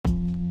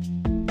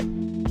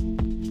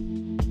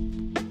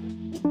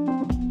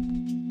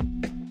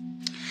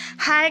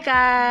Hi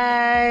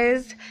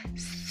guys,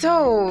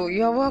 so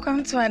you're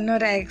welcome to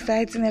another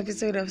exciting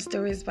episode of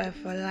Stories by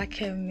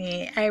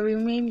Folakemi. I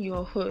remain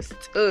your host.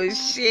 Oh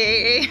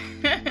shit.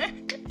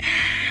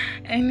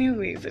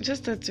 Anyways, I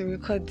just thought to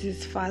record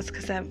this fast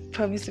because I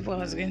promised people I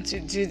was going to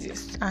do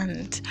this,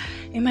 and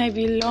it might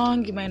be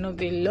long, it might not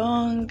be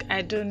long.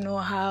 I don't know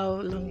how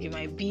long it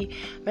might be,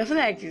 but I feel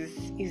like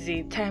it's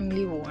a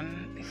timely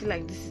one. I feel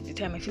like this is the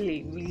time I feel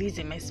like release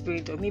in my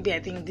spirit, or maybe I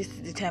think this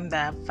is the time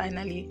that I'm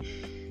finally,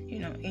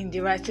 in the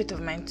right state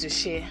of mind to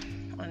share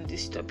on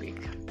this topic.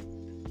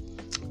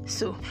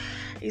 So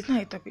it's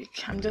not a topic,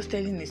 I'm just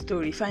telling a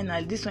story.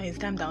 Finally, this one is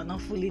time that I'll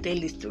not fully tell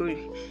the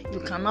story. You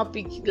cannot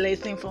pick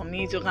lesson from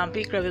it, you can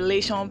pick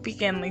revelation,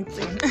 pick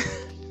anything.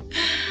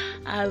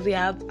 as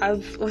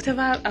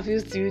whatever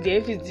appeals to you there,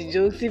 if it's the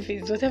jokes, if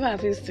it's whatever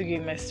appeals to you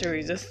in my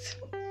story, just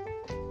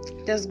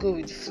go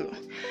with the flow.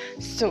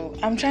 So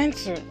I want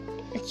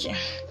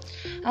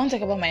to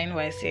talk about my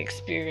NYC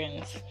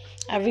experience.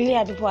 I really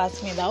had people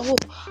ask me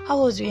that,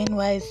 how was your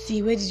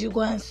NYC? Where did you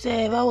go and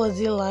serve? How was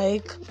it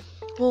like?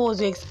 What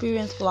was your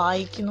experience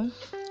like?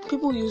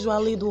 People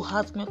usually do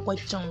ask me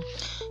questions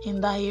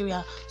in that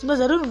area.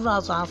 Sometimes I don't even know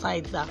how to answer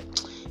it.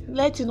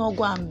 Let's not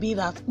go and be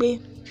that way.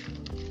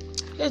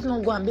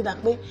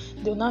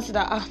 They'll not say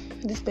that,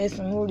 this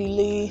person who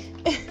really...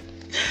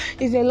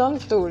 It's a long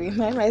story.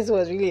 My NYC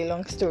was really a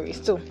long story.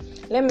 So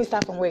let me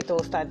start from where it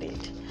all started.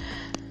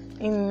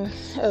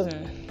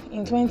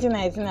 In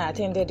 2019, I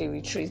attended a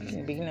retreat in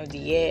the beginning of the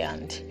year,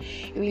 and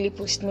it really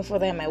pushed me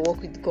further in my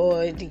work with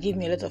God. It gave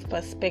me a lot of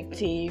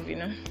perspective,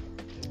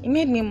 It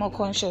made me more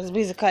conscious,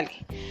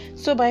 basically.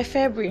 So by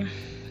February,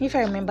 if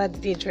I remember the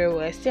date very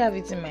well, I still have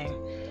it in mind.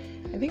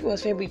 I think it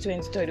was February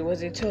 23rd. It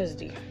was a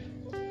Thursday.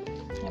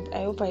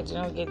 I hope I did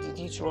not get the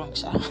date wrong,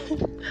 Sha.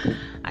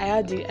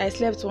 I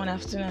slept one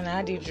afternoon and I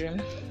had a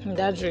dream. In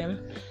that dream,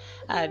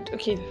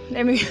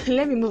 let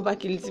me move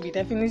back a little bit.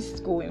 I finished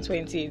school in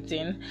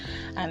 2018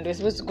 and we're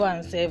supposed to go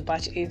and serve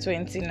batch A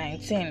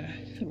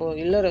 2019, but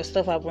a lot of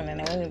stuff happened and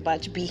I went with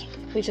batch B,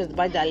 which was the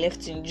batch that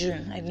left in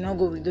June. I did not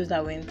go with those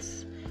that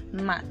went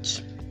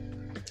March.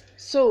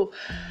 So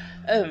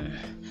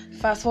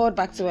fast forward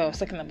back to what I was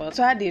talking about.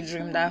 So I had a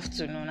dream that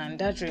afternoon, and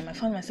that dream I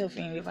found myself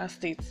in Rivers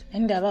State,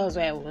 and that was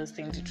where I was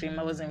in the dream.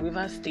 I was in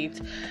Rivers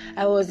State.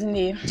 I was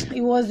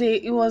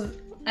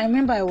I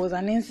remember I was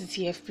an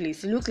NCTF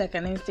place. It looked like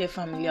an NCTF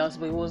family house,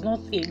 but it was not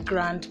a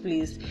grand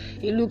place.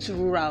 It looked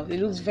rural. It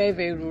looked very,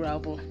 very rural.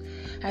 But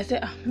I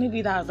said,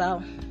 maybe that's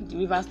how the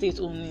River State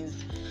home is.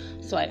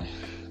 So I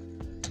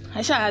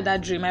had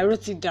that dream. I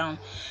wrote it down.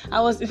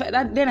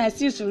 Then I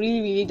used to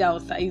really, really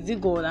doubt that, is it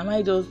God?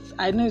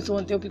 I know it's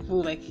one tell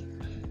people, like,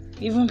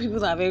 even people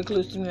that are very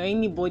close to me or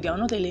anybody. I'll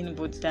not tell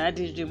anybody that I had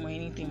this dream or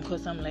anything,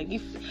 because I'm like,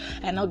 if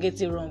I not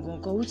get it wrong,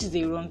 which is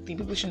a wrong thing,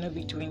 people should not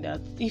be doing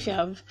that. If you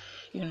have,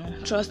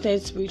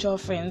 trusted spiritual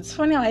friends.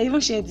 Funny how I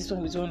even shared this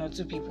one with one or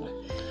two people,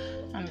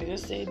 and they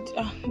just said,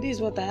 this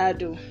is what I had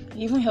to. It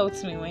even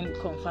helped me when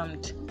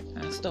confirmed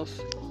and stuff.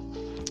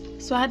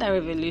 So I had that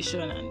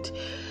revelation and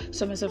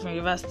saw myself in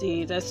River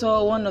State. I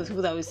saw one of the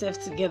people that we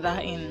served together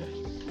in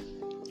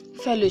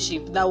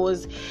fellowship. That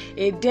was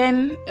a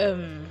then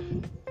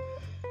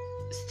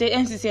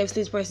NCCF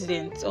state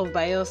president of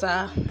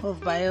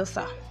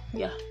Bayelsa.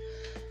 Yeah,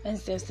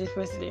 NCCF state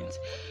president.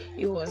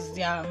 It was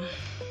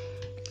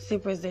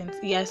state president.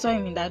 Yeah, I saw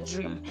him in that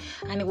dream,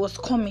 and it was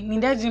coming. In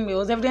that dream, it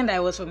was evident that I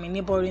was from a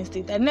neighboring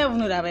state. I never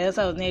knew that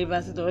Bayelsa was near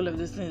River State or all of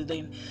those things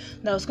then.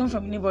 That was coming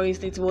from a neighboring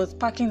state. He was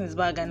packing his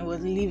bag and he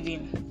was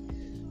leaving.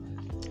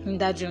 In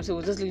that dream, so he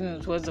was just leaving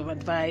with words of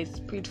advice,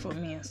 prayed for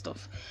me and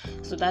stuff.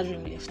 So that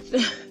dream left.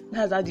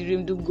 That's how the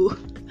dream do go.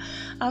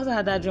 After I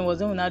had that dream was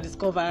when we now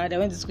discovered, I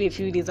went to school a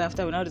few days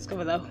after, we now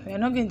discovered that we're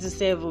not going to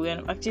serve,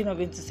 we're actually not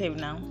going to serve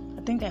now.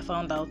 I think I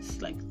found out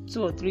like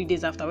 2 or 3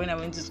 days after, when I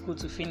went to school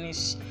to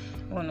finish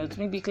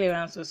maybe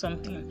clearance or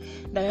something,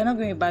 that you're not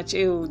going to batch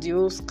A, or the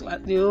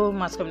whole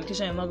mass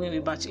communication is not going to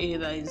be batch A,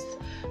 that is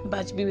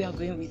batch B we are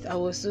going with. I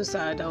was so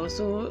sad. I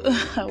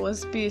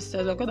was pissed. I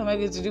was like, what am I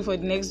going to do for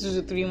the next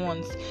 2 to 3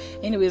 months?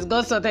 Anyways,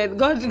 God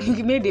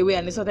made a way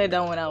and he sorted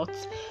that one out.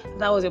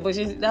 That was the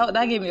opportunity.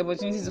 That gave me the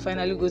opportunity to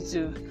finally go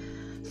to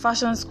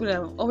fashion school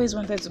I've always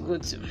wanted to go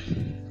to.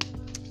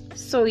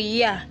 So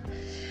yeah,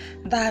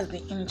 that's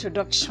the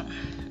introduction.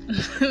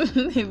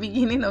 The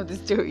beginning of the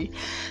story.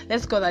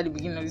 Let's call that the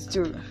beginning of the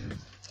story.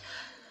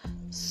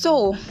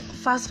 So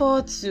fast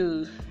forward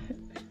to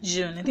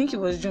June. I think it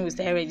was June we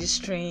started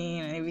registering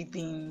and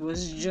everything. It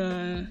was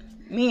June,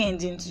 May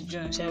ending to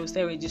June. We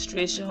started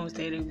registration, we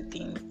started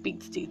everything,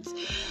 big states.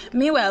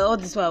 Meanwhile, all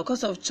this while,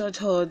 because of church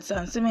holds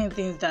and so many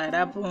things that had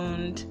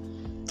happened,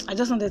 I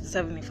just wanted to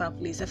serve in a far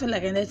place. I felt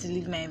like I needed to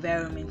leave my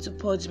environment, to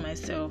purge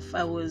myself.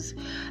 I was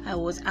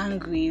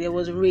angry. There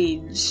was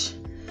rage.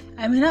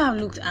 I may not have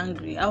looked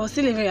angry. I was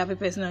still a very happy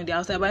person on the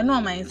outside, but I know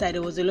on my inside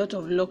there was a lot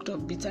of locked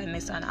up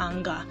bitterness and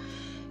anger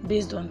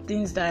based on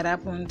things that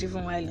happened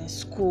even while in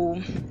school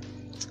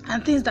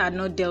and things that I had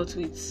not dealt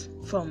with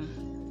from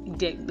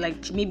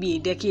like maybe a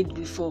decade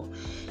before.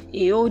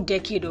 A whole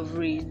decade of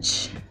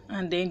rage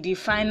and then the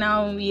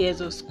final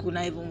years of school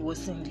not even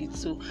worsened it.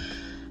 So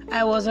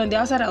I was on the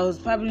outside. I was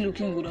probably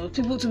looking good.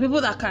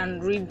 People that can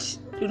read,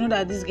 you know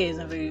that this guy is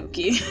not very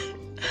okay.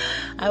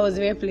 I was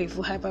a very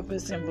playful, hyper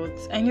person, but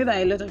I knew that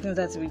a lot of things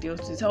had to be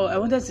dealt with. So I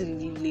wanted to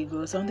leave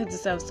Lagos. I wanted to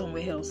serve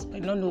somewhere else. I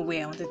don't know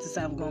where. I wanted to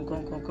serve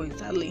go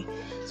Italy.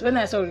 So when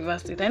I saw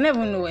Rivers State, I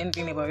never know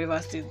anything about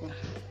Rivers State.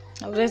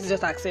 I was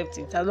just accept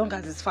it as long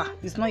as it's far.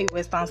 It's not a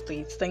Western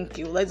state. Thank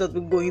you. Let's just be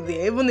going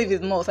there. Even if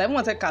it's not. So I even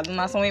want to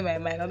Kaduna somewhere in my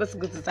mind. I'll just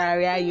go to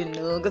Zaria,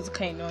 go to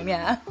Kano,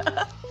 yeah.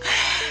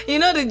 You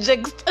know the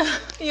jigs.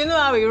 You know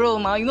how we roll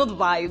now. You know the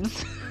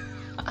vibes.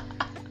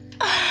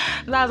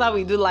 That's how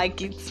we do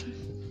like it.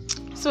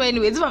 So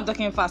anyways, if I'm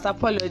talking fast,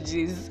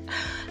 apologies.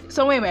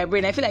 Somewhere in my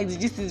brain, I feel like the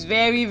gist is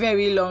very,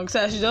 very long.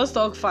 So I should just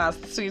talk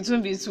fast so it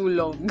won't be too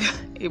long,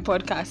 a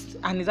podcast.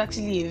 And it's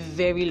actually a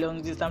very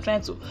long gist. I'm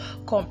trying to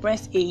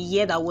compress a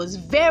year that was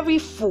very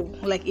full,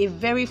 like a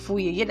very full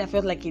year that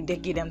felt like a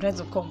decade. I'm trying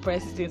to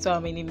compress it into how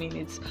many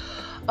minutes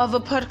of a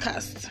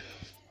podcast.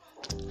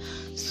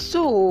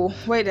 So,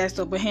 where did I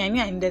stop? I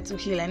knew I needed to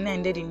heal. I knew I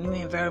needed a new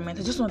environment.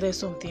 I just wanted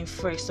something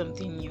fresh,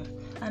 something new.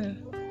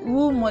 And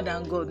who more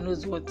than God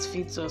knows what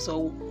fits us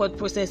or what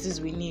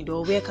processes we need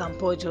or where can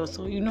purge us,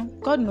 or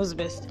God knows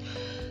best.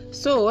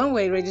 So when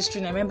we were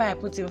registering, I remember I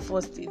put in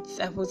 4 states.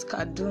 I put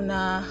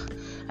Kaduna,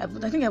 I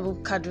put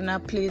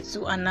Kaduna,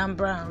 Plateau,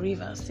 Anambra, and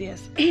Rivers.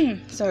 Yes,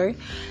 sorry,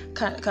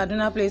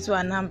 Kaduna, Plateau,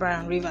 Anambra,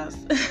 and Rivers.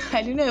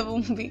 I didn't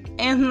even pick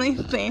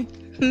anything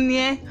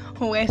near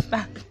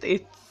Western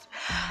states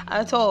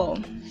at all.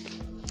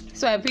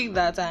 So I picked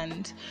that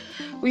and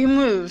we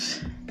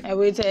moved. I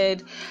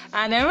waited,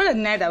 and I remember the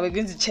night that we were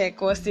going to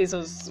check what states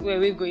were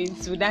we going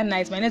to. That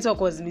night, my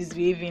network was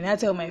misbehaving. I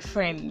tell my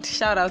friend,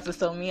 shout out to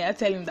Somi, I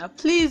tell him that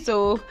please,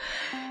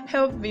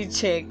 help me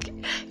check.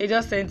 He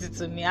just sent it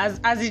to me.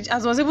 As I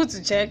was able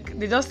to check,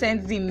 they just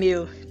sent the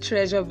mail,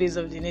 Treasure Base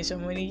of the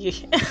Nation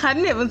money. I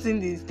hadn't even seen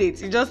the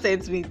states. He just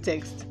sent me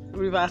text,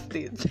 River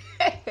State.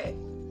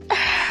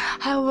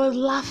 I was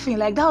laughing,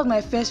 like that was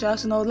my first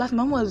reaction. I was laughing.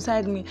 Mama was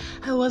beside me.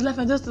 I was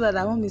laughing. I just thought that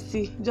I want me to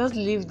see, just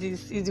leave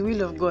this. It's the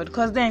will of God.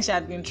 Because then she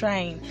had been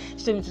trying.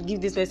 She told me to give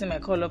this person my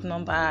call-up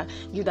number,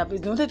 give that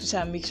person. They wanted to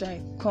try and make sure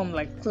I come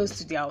like close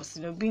to the house.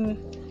 Being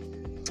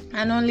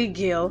an only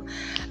girl,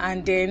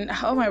 and then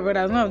all my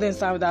brothers, none of them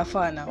served that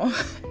far now.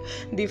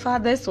 The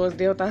farthest was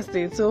Delta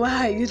State. So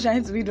why are you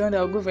trying to be the one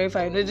that will go very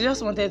far? They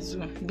just wanted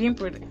to being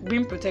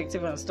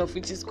protective and stuff,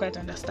 which is quite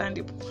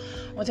understandable.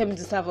 Wanted me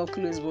to serve up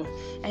close, but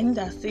I need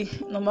to say,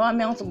 number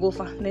one, I want to go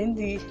far. Then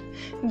the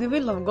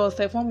will of God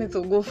said want me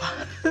to go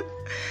far.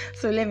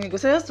 So let me go.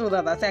 So I just told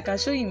her that I can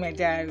show you my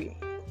diary.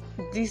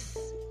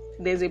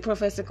 There's a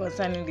prophecy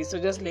concerning this, so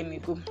just let me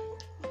go.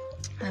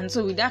 And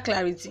so with that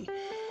clarity,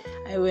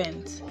 I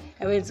went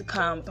to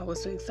camp. I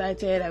was so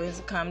excited. I went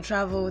to camp,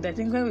 traveled. I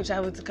think when we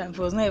traveled to camp, it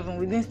was not even,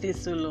 we didn't stay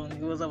so long.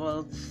 It was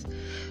about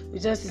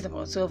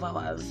 12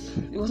 hours.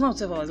 It was not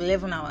 12 hours,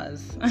 11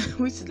 hours,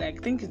 which is like,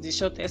 I think it's the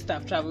shortest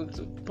I've traveled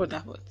to Port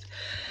Harcourt.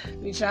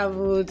 We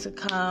traveled to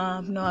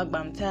camp, Noah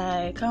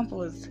Bamtai. Camp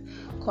was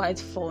quite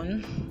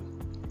fun.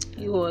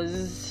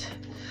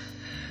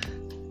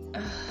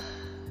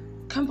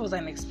 Camp was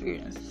an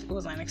experience. It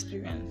was an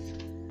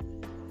experience.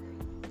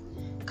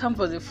 Camp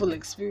was a full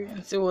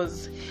experience. It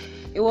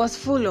was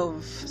full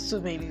of so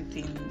many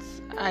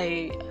things.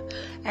 I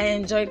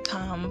enjoyed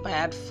camp. I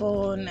had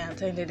fun. I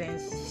attended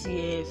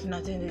NCCF,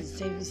 attended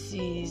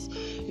services,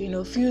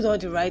 filled all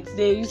the rights.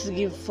 They used to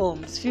give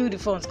forms, fill the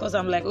forms, because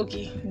I'm like,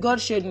 okay, God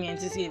showed me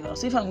NCCF.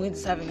 So if I'm going to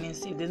serve in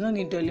NCCF, there's no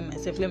need dulling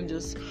myself. Let me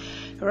just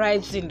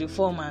write in the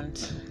form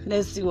and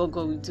let's see what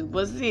God will do.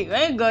 But see,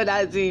 when God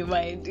has you in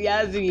mind, He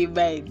has you in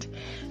mind.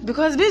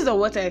 Because based on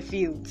what I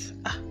feel,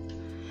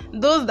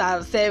 those that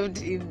have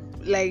served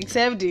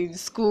in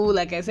school,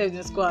 like I served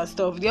in school and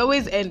stuff, they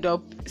always end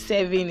up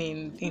serving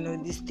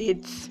in the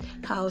states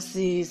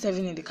houses,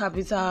 serving in the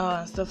capital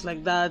and stuff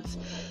like that.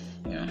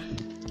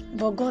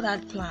 But God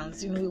had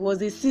plans. It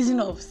was a season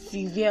of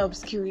severe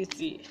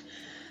obscurity,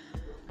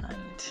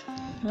 and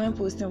when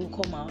posting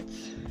will come out,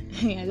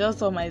 I just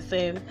saw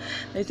myself.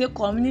 They say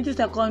community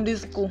secondary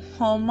school,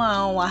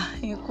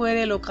 in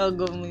Kwere local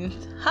government.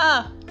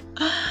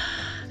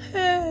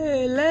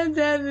 Hey, let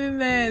them be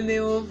men, they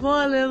will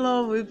fall in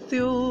love with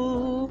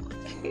you.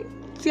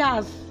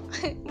 Tears.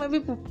 My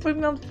people,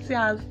 premium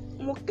tears.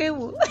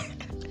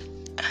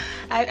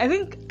 I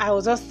think I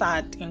was just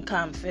sad in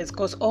camp first,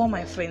 because all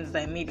my friends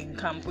that I made in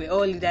camp were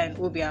all either in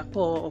Obiako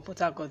or Port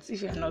Harcourt.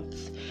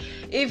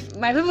 If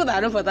my people that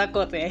are not Port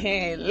Harcourt,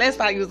 let's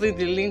start using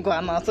the lingo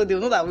now, so they'll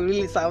know that we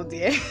really sound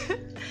there.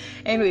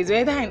 Anyways,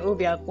 whether in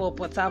Obiako,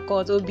 Port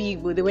Harcourt,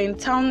 Obigbo, they were in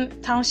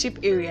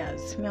township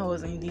areas. I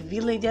was in the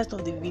villages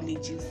of the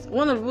villages.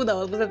 One of the people that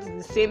was posted to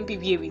the same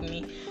PPA with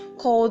me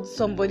called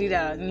somebody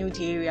that knew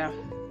the area.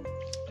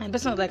 And the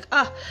person was like,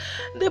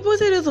 they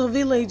posted this on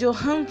village or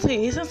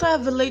hunting. It's inside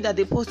a village that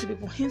they post to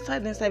people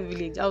inside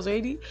village.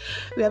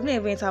 We haven't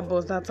even entered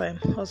bus that time.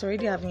 I was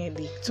already having a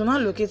day. To now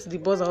locate the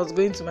bus I was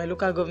going to my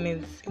local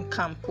government in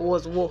camp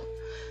was war.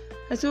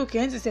 I said, okay,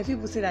 and say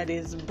people say that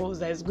there's bus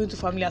that is going to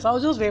family house. I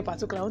was just very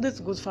particular. I wanted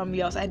to go to family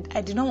house. I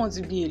did not want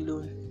to be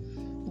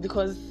alone,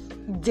 because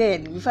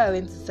then before I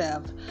went to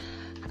serve,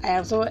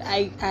 I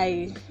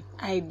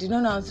did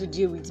not know how to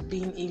deal with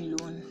being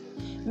alone.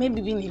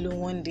 Maybe being alone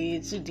 1 day,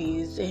 2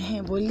 days,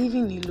 but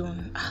living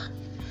alone,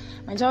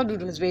 my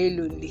childhood was very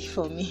lonely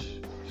for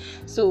me.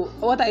 So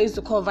what I used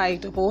to cover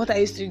it up, or what I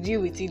used to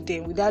deal with it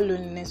then, with that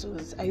loneliness,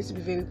 was I used to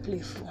be very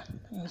playful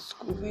in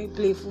school, very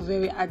playful,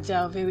 very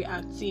agile, very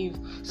active.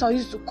 So I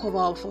used to cover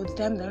up for the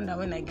time that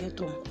when I get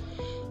home,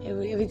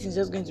 everything's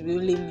just going to be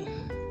only me.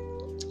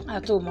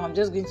 At home, I'm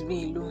just going to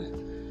be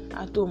alone.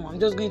 At home, I'm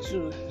just going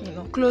to,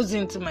 close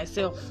into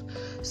myself.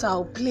 So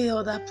I'll play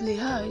all that play.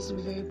 I used to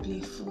be very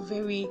playful,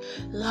 very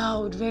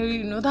loud,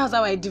 very, that's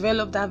how I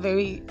developed that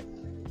very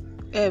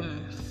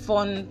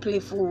fun,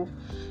 playful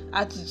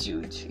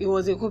attitude. It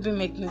was a coping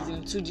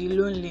mechanism to the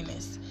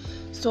loneliness.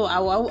 So I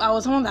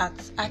was someone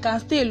that I can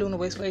stay alone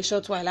with for a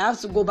short while. I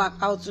have to go back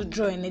out to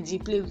draw energy,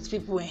 play with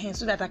people and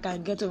so that I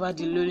can get over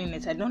the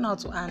loneliness. I don't know how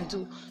to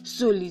handle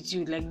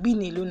solitude, like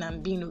being alone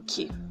and being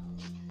okay.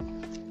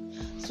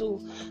 So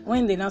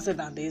when they now said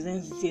that there is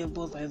NCCF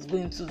bus that is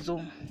going to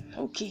Zone,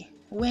 okay,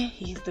 where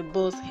is the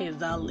bus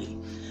exactly?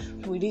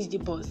 We reach the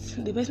bus.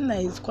 The person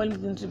that is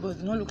calling me to the bus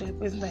does not look like the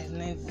person that is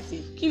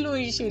NCCF. Kilo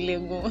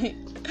Ishelego.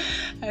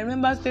 I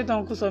remember State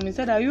Uncle saw me,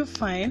 said, "Are you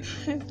fine?"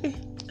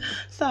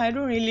 So I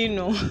don't really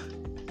know.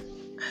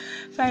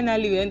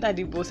 Finally, we entered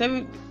the bus.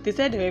 They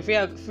said they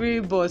were free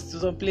bus to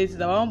some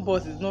places. Our own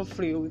bus is not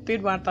free. We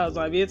paid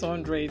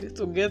 1,800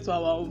 to get to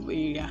our own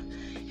area.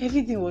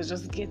 Everything was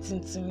just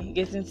getting to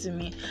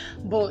me.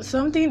 But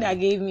something that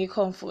gave me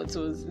comfort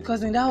was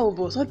because in that whole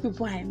bus, all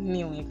people I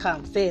knew in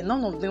camp said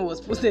none of them was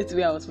posted to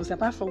where I was supposed,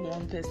 apart from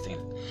one person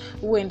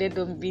who ended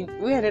up being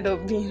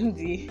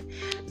the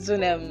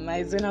zone,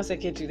 my zonal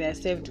secretary that I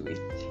served with,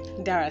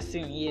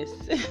 Darasim. Yes.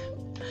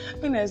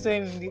 When I saw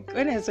him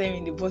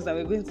in the bus that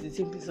we're going to the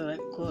same place, I was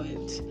like,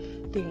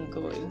 God,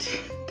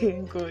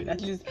 thank God.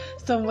 At least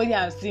somebody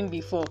I've seen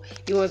before.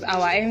 It was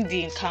our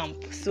MD in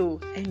camp, so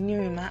I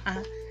knew him.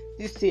 At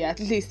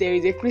least there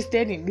is a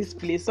Christian in this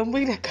place,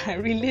 somebody that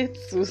can relate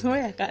to,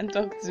 somebody I can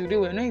talk to. They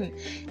were not in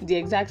the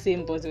exact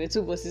same bus. There were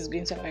two buses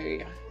going to our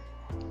area.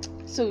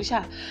 So we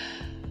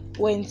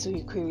went to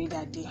Ikwere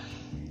that day.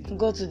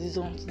 Got to this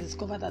one to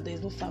discover that there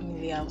is no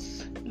family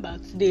house,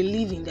 but they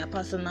live in their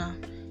personal.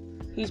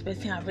 Each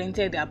person have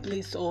rented their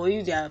place, or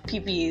if their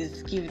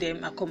PPAs give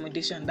them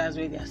accommodation, that's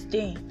where they are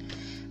staying.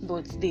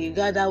 But the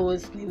gather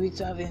was the week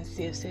to have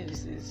NCF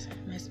services.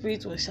 My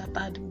spirit was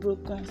shattered,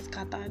 broken,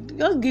 scattered.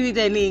 Just give it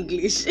any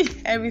English.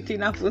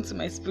 Everything happened to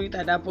my spirit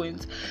at that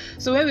point.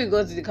 So when we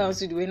got to the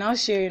council, they were now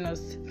sharing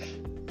us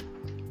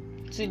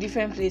to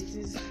different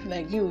places.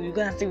 Like you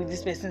go and stay with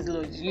this person's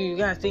lodge. You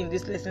go and stay in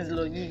this person's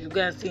lodge. You go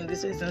and stay in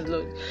this person's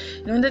lodge.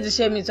 They wanted to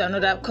share me to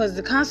another, because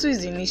the council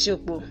is in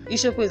Ishokpo.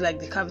 Ishokpo is like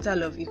the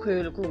capital of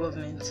Ikwere local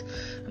government.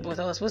 But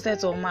I was posted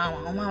to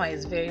Omawa. Omawa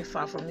is very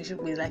far from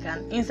Ishokpo. It's like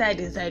an inside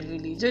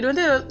village. So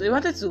they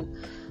wanted to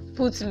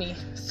put me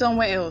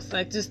somewhere else,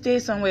 like to stay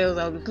somewhere else.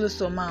 I'll be close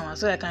to Omawa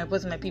so I can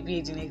report to my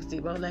PPA the next day.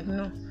 But I was like,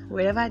 no,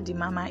 wherever the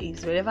mama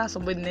is, wherever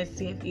somebody next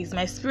to is,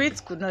 my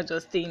spirit could not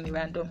just stay in a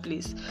random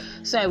place.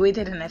 So I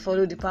waited and I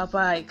followed the papa.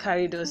 I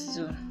carried us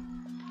to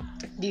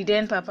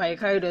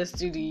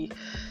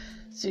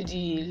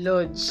the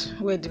lodge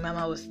where the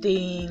mama was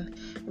staying.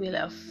 We were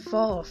like 4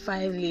 or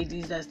 5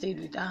 ladies that stayed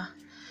with her.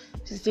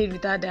 She stayed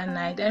with her that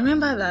night. I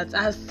remember that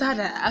as sad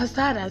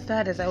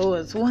as I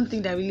was, one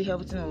thing that really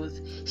helped me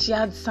was she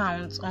had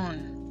sounds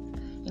on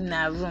in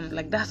her room.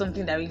 Like, that's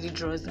something that really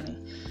draws me.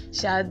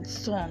 She had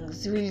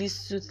songs, really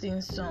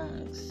soothing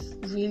songs.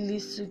 She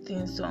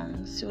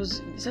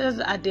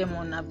just had them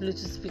on her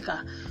Bluetooth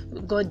speaker.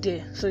 We got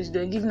there, so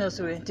they were giving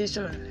us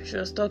orientation. She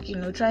was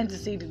talking, trying to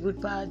say the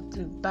good part,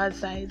 the bad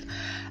side.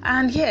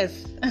 And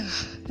yes,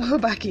 go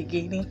back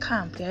again in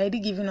camp. They're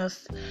already giving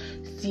us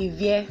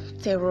severe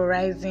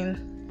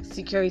terrorizing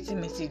security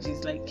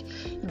messages. Like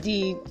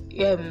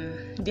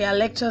their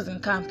lectures in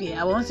camp here.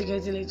 Our own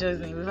security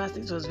lectures in River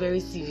State was very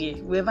severe.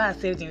 Whoever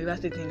has served in River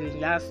State in the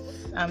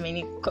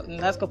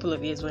last couple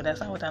of years will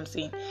understand what I'm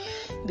saying.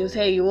 They'll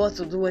tell you what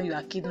to do when you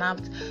are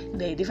kidnapped.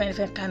 There are different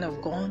kind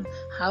of gun,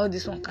 how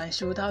this one can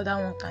shoot, how that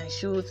one can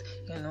shoot.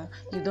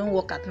 You don't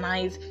walk at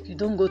night, you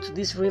don't go to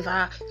this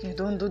river, you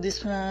don't do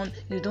this one,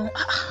 you don't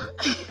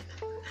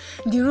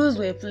the rules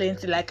were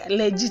plenty. Like,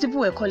 legit, people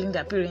were calling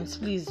their parents,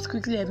 please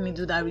quickly help me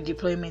do that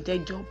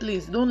redeployment job,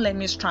 please don't let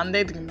me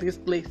stranded in this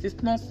place,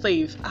 it's not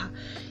safe.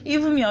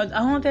 Even me,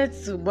 I wanted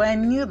to, but I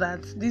knew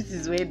that this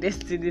is where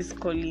destiny is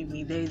calling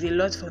me. There is a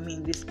lot for me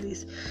in this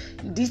place.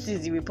 This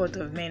is the report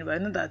of men, but I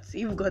know that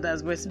if God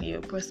has blessed me,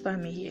 He'll prosper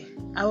me here.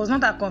 I was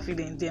not that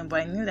confident then,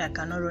 but I knew that I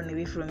cannot run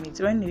away from it.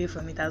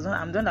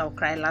 I'm done. I'll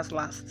cry last.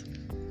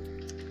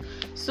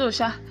 So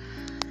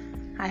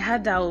I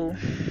had that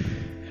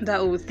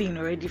whole thing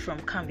already from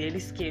camp. They really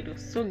scared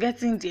us. So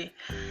getting there,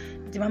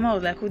 the mama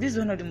was like, this is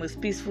one of the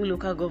most peaceful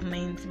local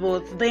governments,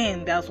 but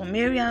then there are some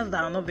areas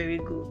that are not very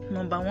good.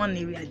 Number one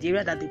area, the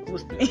area that they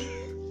post me.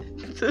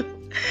 So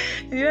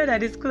You know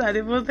that the school that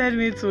they posted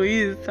me to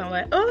is. I'm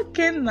like,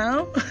 okay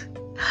now.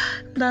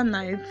 That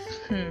night,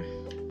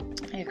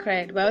 I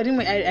cried. But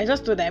I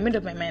just thought that I made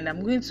up my mind.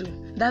 I'm going to.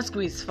 That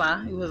school is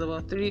far. It was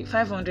about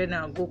 500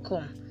 naira go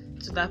come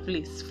to that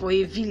place for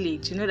a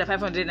village. You know that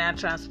 500 naira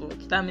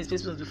transport. That means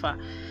this was too far.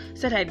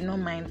 Said I did not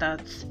mind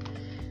that.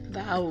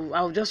 That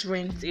I'll just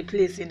rent a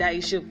place in that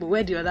issue, but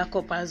where the other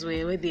coppers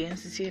were, where the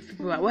NCCF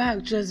people were, where I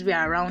would just be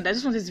around. I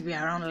just wanted to be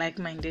around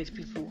like-minded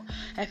people.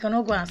 I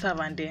cannot go and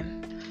serve, and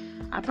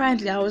then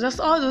apparently I was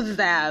just all those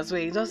desires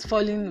were just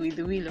falling with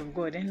the will of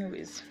God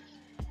anyways.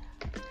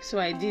 So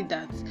I did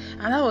that,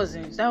 and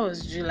that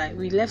was July.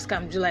 We left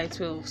camp July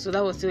 12th, so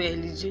that was still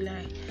early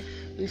July.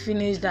 We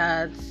finished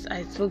that.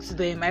 I spoke to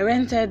them. I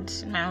rented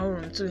my own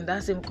room too in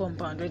that same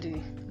compound where the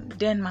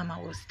then mama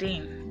was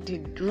staying, the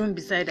room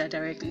beside her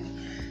directly.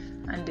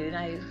 And then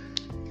I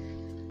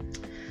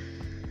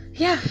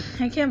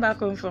came back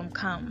home from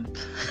camp.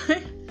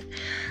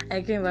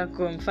 I came back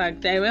home. In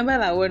fact, I remember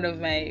that one of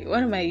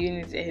my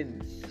unit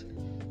heads,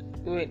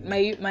 one of my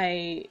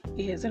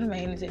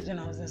unit heads when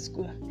I was in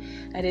school,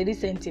 I already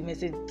sent a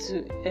message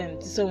to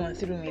someone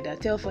through me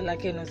that tell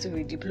Folake not to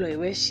redeploy.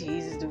 Where she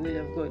is the will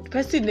of God.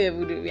 Person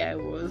never knew where I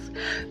was.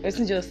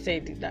 Person just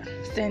said it, that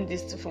send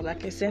this to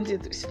Folake. Sent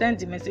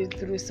the message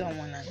through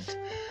someone, and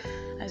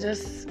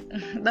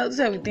those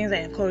are the things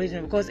that encouraged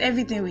me, because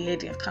everything we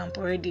had in camp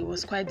already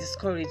was quite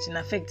discouraging,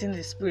 affecting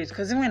the spirit.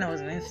 Because even when I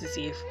was in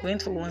NCCF,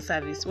 went for one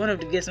service, one of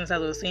the guest ministers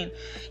was saying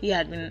he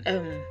had been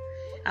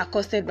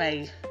accosted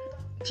by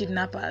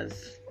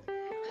kidnappers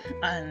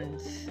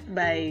and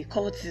by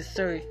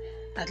cultists,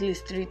 at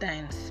least 3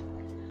 times.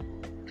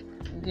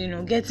 You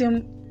know,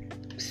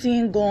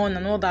 seeing gone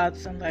and all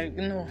that. I'm like,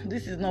 no,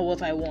 this is not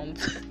what I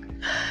want.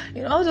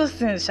 You know, all those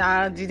things,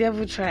 the devil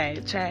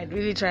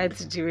really tried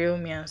to derail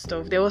me and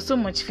stuff. There was so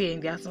much fear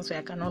in the atmosphere,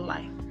 I cannot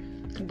lie.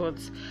 But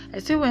I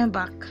still went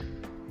back.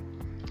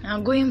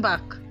 And going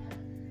back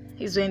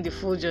is when the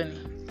full journey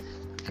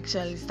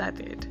actually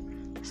started.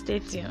 Stay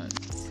tuned.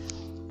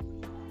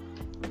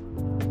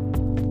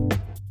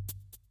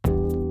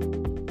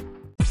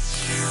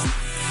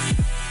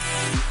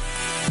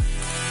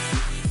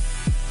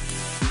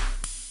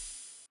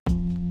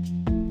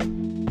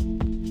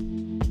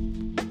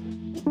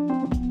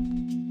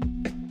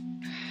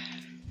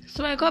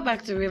 So I got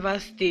back to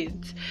Rivers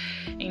State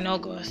in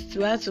August.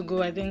 We had to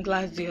go, I think,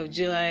 last day of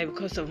July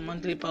because of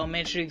monthly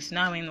biometrics.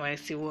 Now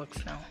NYC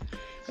works now.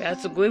 We had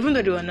to go, even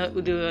though they were not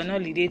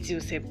holiday till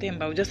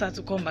September. We just had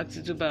to come back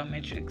to do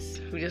biometrics.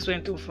 We just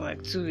went through for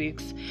like 2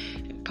 weeks,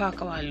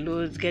 pack our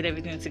loads, get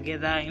everything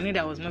together. I knew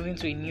that I was moving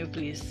to a new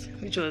place,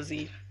 which was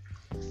a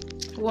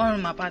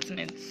one-room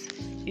apartment.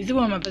 Is it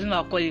one of my personal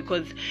I'll call it,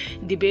 because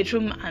the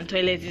bedroom and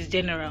toilet is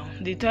general.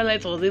 The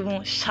toilet was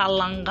even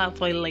Shalanga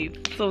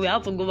toilet. So we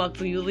had to go back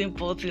to using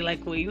potty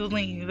like we're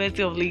using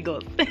University of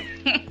Lagos.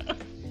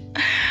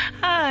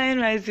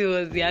 NYC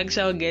was the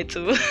actual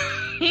ghetto.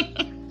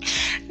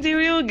 The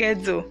real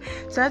ghetto.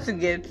 So I had to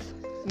get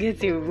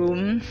a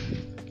room.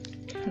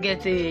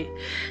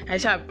 I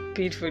should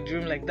paid for the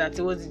room like that.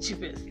 It was the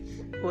cheapest.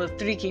 It was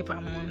 3K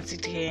per month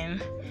again.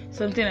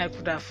 Something I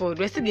could afford.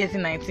 We're still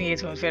getting 19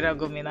 from federal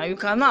government. Now you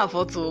cannot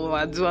afford to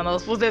overdo, and I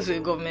was posted to a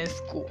government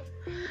school.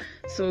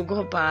 So we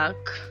got back.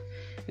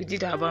 We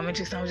did our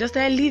biometrics and we just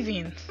started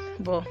living.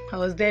 But I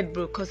was dead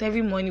broke because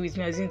every morning with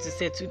me I was going to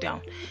settle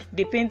down.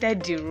 They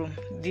painted the room.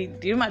 The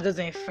room had just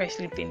been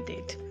freshly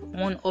painted.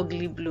 One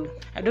ugly blue.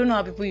 I don't know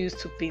how people used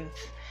to paint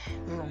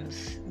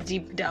rooms.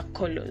 Deep dark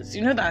colors.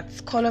 You know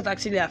that colors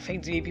actually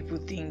affect the way people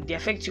think. They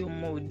affect your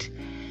mood.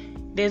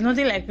 There's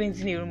nothing like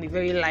painting a room with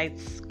very light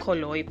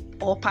color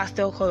or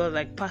pastel colors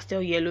like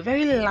pastel yellow,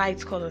 very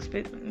light colors.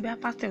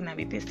 Pastel na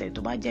be pastel.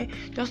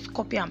 Just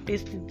copy and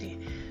paste it there.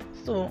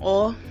 So,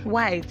 or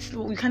white.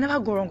 You can never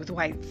go wrong with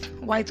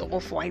white or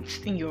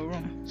off-white in your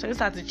room. So I just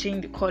had to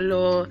change the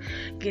color,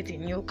 get a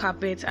new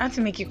carpet. I had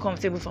to make it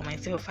comfortable for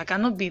myself. It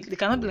cannot be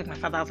like my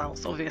father's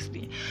house,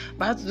 obviously.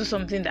 But I had to do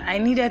something that I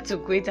needed to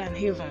create an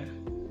haven.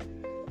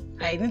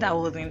 I knew that I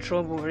was in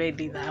trouble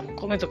already, that I'm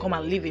coming to come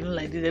and live in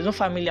like this. There's no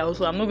family house,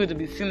 so I'm not going to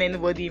be seeing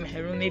anybody in my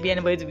room, maybe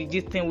anybody to be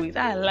gisting with.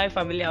 I like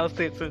family house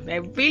settings. I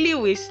really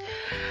wish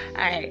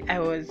I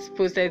was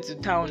posted to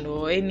town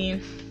or any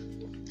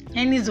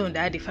zone that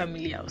had a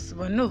family house.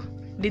 But no,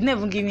 they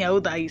never give me a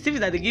old house. If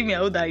that they give me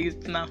a old house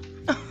now,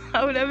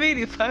 I would have made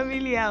a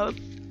family house.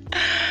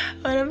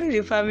 But it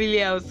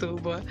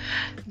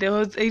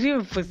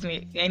didn't put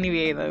me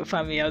anywhere in the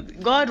family house.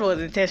 God was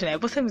intentional. I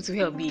posted me to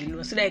help me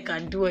alone so that I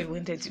can do what He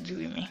wanted to do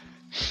with me.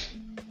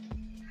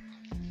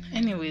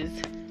 Anyways,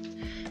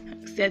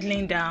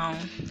 settling down.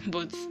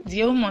 But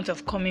the whole month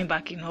of coming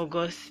back in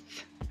August,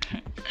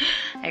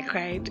 I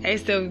cried. I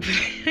still,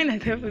 when I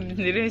tell people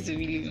they don't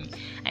believe me,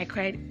 I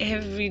cried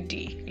every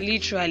day,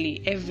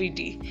 literally every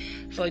day,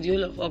 for the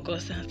whole of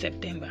August and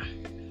September.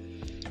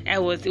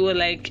 It was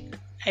like,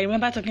 I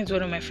remember talking to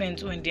one of my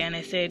friends one day and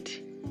I said,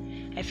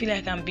 I feel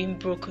like I'm being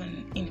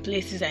broken in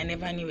places I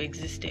never knew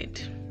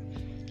existed.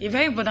 A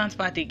very important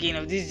part again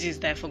of this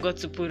gist that I forgot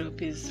to put up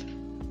is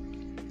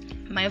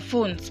my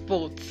phone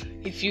spoiled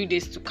a few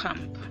days to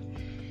camp.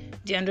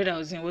 The Android I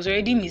was in was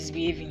already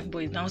misbehaving, but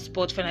it now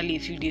spoiled finally a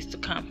few days to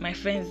camp. My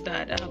friend's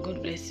dad,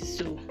 God bless his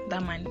soul,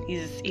 that man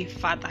is a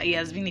father. He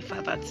has been a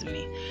father to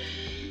me.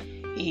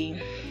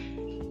 He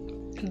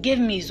gave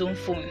me his own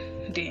phone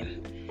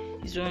then,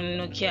 his own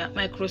Nokia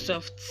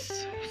Microsoft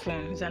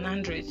phone. It's an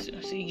Android,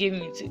 so he gave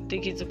me to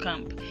take it to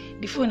camp.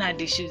 The phone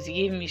had issues. He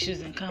gave me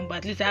issues in camp, but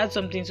at least I had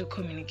something to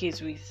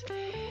communicate with.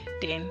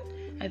 Then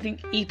I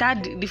think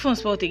the phone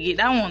spoiled again.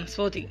 That one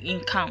spoiled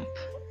in camp.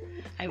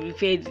 I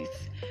repaired it.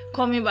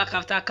 Coming back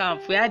after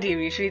camp, we had a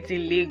retreat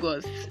in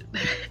Lagos.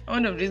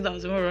 One of the reasons I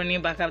was more running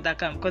back after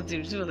camp, because the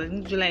retreat was, I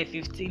think, July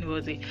 15. It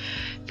was a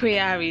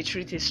prayer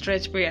retreat, a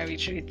stretch prayer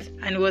retreat,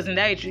 and it was in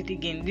that retreat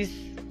again. This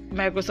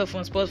Microsoft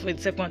phone spoiled for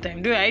the second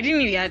time. Though I didn't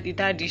really it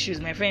had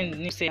issues. My friend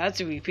knew, say I had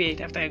to repair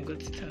it after I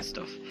got it and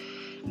stuff.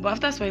 But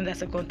after spending that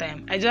second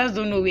time, I just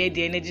don't know where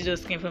the energy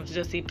just came from to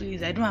just say,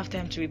 please, I don't have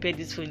time to repair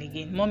this phone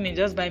again. Mommy,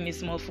 just buy me a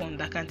small phone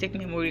that can take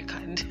memory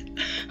card,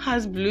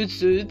 has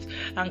Bluetooth,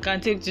 and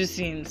can take 2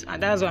 SIMs.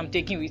 And that's what I'm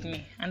taking with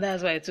me. And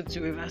that's why I took to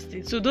Rivers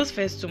State. So those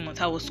first 2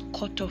 months, I was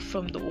cut off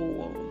from the whole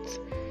world.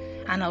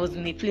 And I was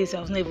in a place,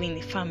 I was never in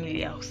a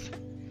family house.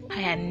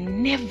 I had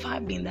never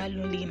been that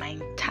lonely in my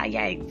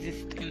entire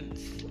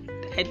existence.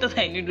 I thought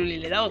I knew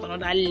lonely. That was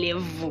another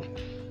level.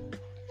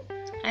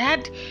 I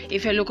had a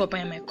fellow couple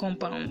in my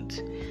compound.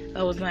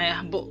 That was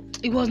but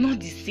it was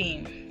not the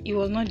same. It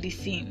was not the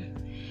same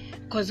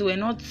because we're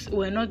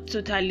not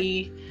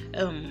totally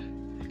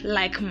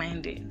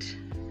like-minded.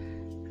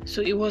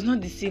 So it was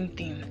not the same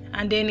thing.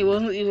 And then it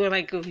was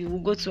like, oh, you will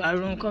go to our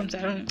room, come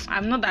to our room.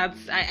 I'm not that.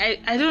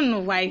 I don't know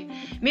why.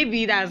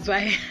 Maybe that's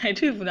why. I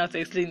don't even know how to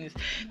explain this.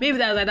 Maybe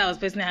that's why that was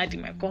the person I had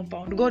in my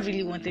compound. God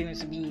really wanted me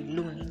to be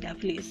alone in that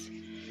place.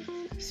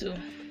 So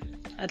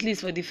at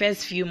least for the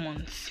first few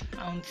months,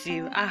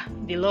 until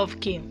the love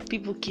came,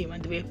 people came,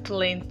 and there were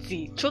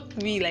plenty. Choked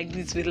me like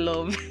this with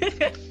love.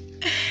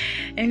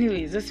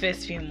 Anyways, those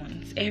first few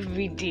months,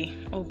 every day,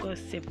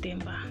 August,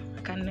 September,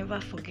 I can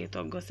never forget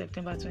August,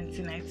 September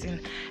 2019.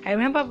 I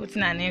remember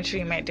putting an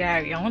entry in my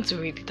diary. I want to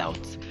read it out.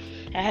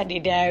 I had a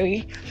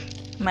diary.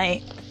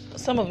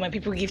 Some of my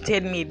people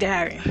gifted me a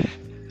diary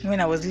when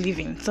I was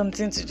leaving,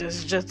 something to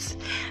just jot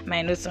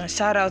my notes on.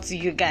 Shout out to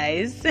you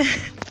guys.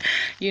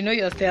 You know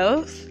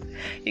yourselves.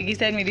 You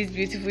gifted me this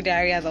beautiful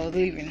diary as I was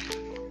leaving.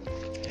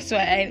 So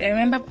I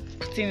remember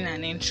putting in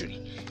an entry,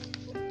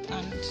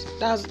 and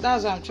that's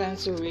what I'm trying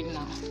to read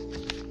now,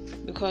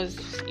 because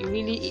it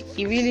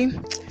really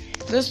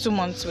those 2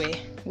 months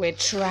were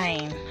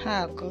trying.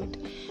 Oh God.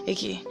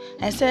 Okay,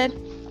 I said,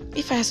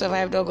 if I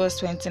survived August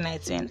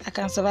 2019, I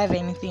can survive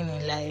anything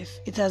in life.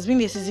 It has been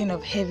a season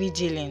of heavy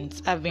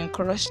dealings. I've been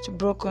crushed,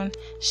 broken,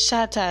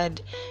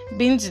 shattered,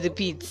 been to the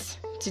pits,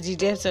 to the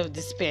depths of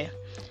despair.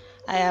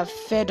 I have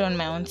fed on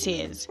my own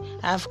tears.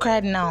 I have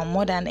cried now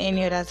more than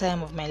any other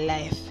time of my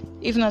life.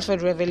 If not for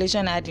the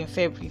revelation I had in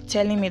February,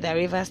 telling me that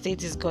Rivers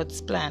State is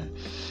God's plan,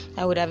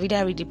 I would have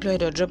either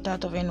redeployed or dropped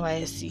out of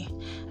NYSC.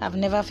 I've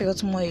never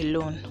felt more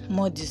alone,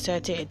 more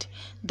deserted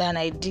than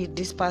I did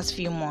these past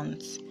few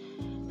months.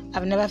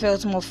 I've never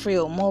felt more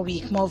frail, more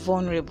weak, more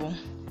vulnerable.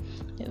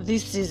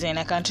 This season,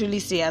 I can truly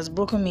say, has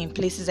broken me in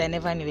places I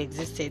never knew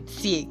existed.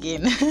 See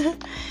again.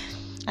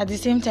 At the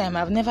same time,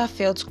 I've never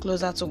felt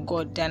closer to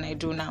God than I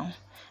do now.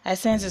 I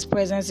sense His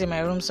presence in my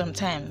room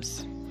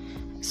sometimes.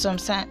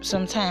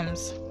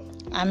 Sometimes,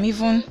 I'm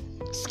even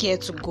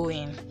scared to go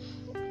in.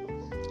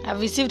 I've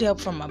received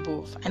help from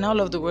above, and I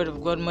love the Word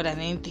of God more than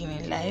anything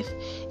in life.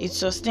 It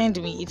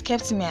sustained me. It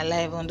kept me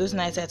alive on those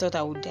nights I thought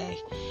I would die.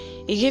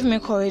 It gave me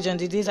courage on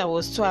the days I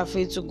was too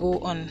afraid to go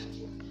on.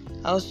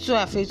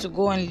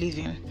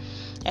 Living.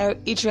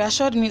 It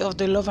reassured me of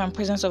the love and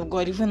presence of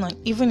God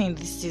even in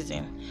this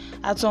season.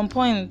 At some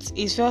point,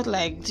 it felt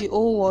like the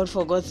whole world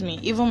forgot me.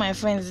 Even my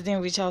friends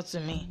didn't reach out to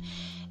me.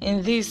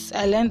 In this,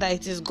 I learned that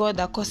it is God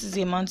that causes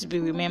a man to be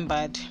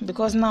remembered.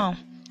 Because now,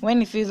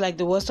 when it feels like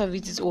the worst of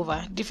it is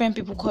over, different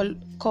people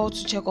call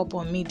to check up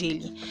on me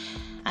daily.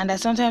 And I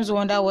sometimes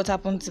wonder what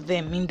happened to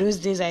them in those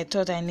days I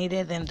thought I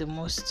needed them the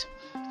most.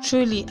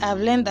 Truly, I've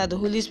learned that the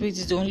Holy Spirit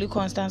is the only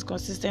constant,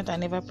 consistent,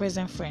 and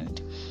ever-present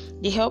friend.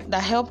 True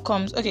help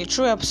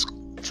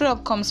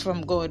comes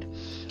from God.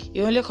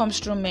 It only comes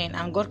through men,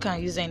 and God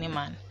can use any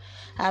man.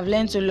 I've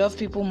learned to love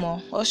people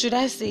more, or should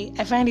I say,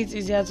 I find it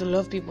easier to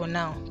love people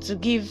now, to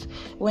give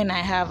when I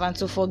have, and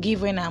to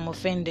forgive when I'm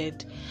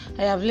offended.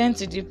 I have learned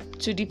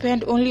to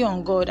depend only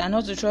on God and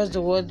not to trust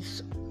the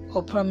words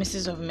or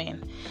promises of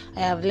men. I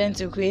have learned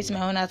to create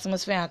my own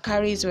atmosphere and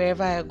carry it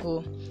wherever I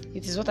go.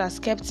 It is what has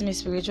kept me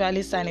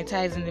spiritually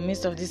sanitized in the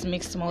midst of this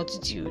mixed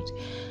multitude.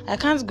 I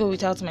can't go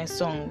without my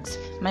songs.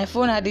 My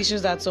phone had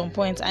issues at some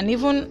point, and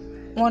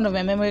even one of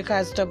my memory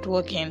cards stopped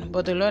working,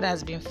 but the Lord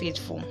has been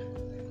faithful.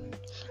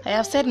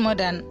 I've said more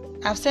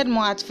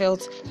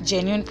heartfelt,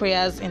 genuine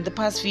prayers in the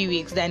past few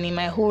weeks than in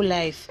my whole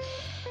life.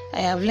 I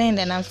have learned,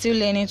 and I'm still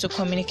learning, to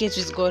communicate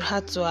with God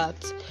heart to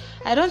heart.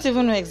 I don't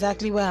even know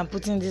exactly why I'm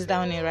putting this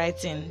down in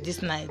writing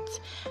this night,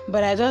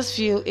 but I just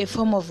feel a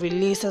form of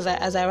release as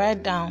I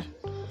write down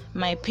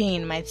my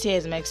pain, my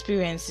tears, my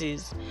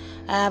experiences.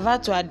 I have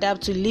had to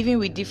adapt to living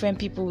with different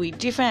people with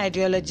different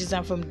ideologies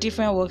and from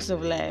different walks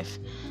of life.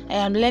 I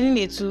am learning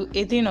a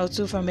thing or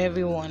two from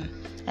everyone.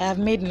 I have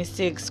made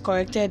mistakes,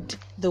 corrected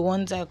the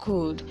ones I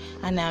could,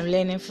 and I am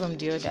learning from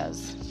the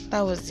others.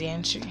 That was the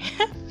entry.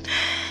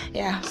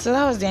 Yeah, so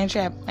that was the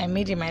entry I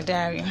made in my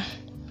diary.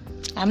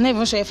 I'm not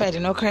even sure if I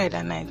did not cry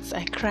that night.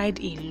 I cried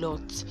a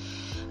lot.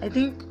 I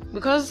think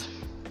because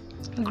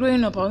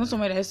growing up, I was not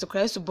somebody that used to cry.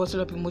 I used to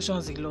bottle up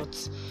emotions a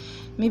lot.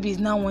 Maybe it's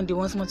now one day,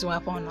 once more to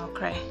happen, and I'll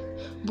cry.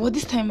 But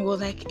this time it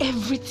was like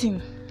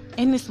everything.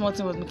 Any small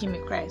thing was making me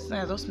cry. So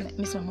I just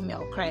miss my mommy,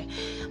 I'll cry.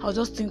 I'll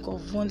just think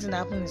of one thing that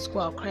happened in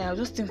school, I'll cry. I'll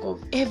just think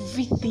of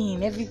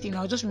everything.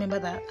 I'll just remember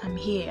that I'm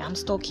here, I'm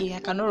stuck here, I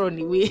cannot run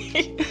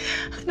away.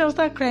 And I'll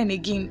start crying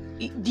again.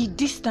 The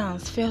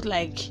distance felt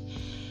like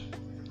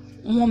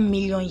 1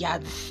 million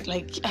yards.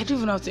 Like, I don't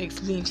even know how to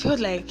explain. It felt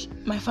like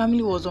my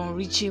family was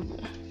unreachable.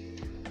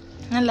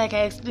 And like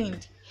I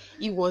explained,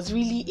 it was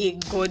really a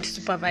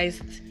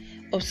God-supervised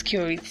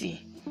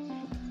obscurity.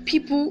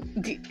 People,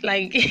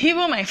 like,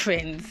 even my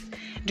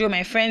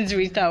friends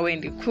reached out when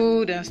they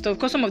could and stuff,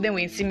 because some of them were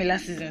in similar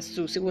seasons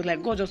too. So it was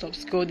like God just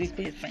obscured this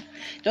person,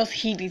 just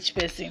hid each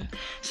person.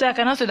 So I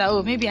cannot say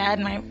that, maybe I had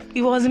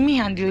it was me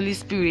and the Holy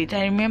Spirit.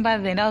 I remember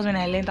then, that was when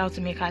I learned how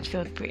to make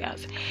heartfelt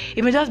prayers.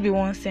 It may just be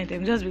one sentence, it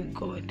may just be,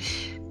 God,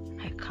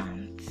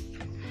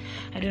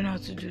 I don't know how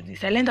to do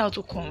this. I learned how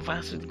to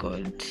converse with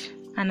God.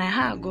 And I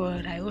had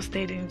God, I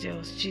hosted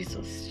angels,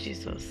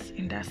 Jesus,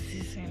 in that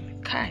season.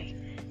 Kai,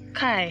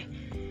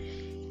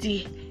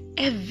 the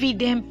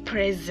evident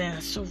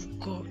presence of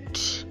God.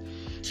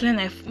 So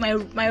then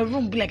my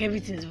room be like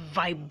everything is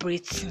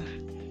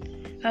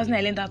vibrating. That's when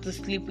I learned how to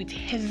sleep with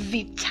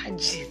heavy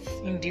charges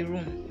in the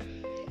room.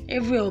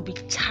 Everywhere will be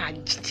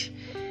charged.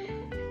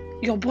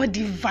 Your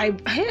body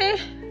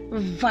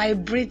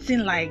vibrating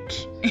like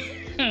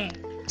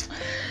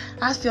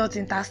I felt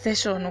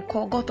intercession.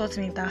 God taught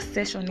me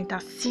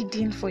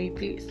interceding for a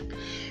place.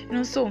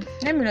 So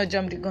let me not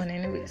jump the gun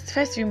anyways.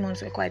 First 3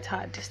 months were quite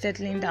hard.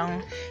 Settling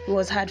down, it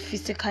was hard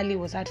physically, it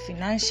was hard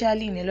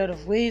financially in a lot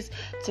of ways.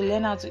 To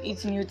learn how to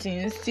eat new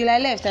things. Till I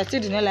left, I still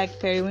did not like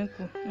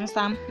periwinkle,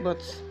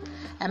 but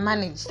I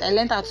managed. I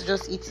learned how to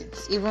just eat it,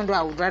 even though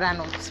I would rather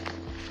not.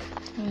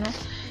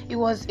 It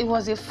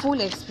was a full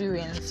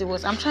experience.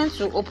 I'm trying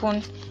to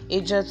open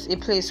a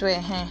place where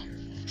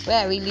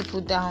I really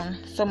put down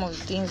some of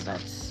the things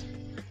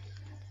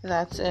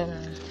that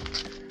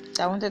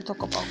I wanted to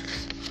talk about.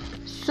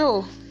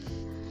 So,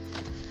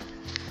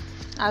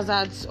 as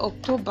at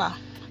October,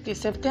 the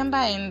September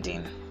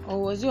ending, or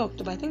was it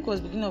October? I think it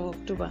was beginning of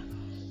October.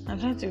 I'm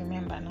trying to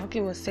remember now. Okay,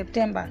 it was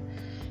September.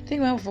 I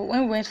think when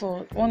we went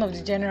for one of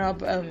the general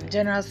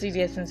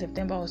CDS in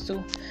September or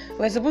so, we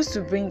were supposed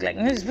to bring,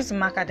 you're supposed to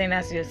mark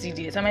attendance to your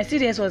CDS. And my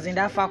CDS was in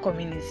that far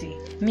community.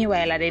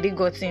 Meanwhile, I'd already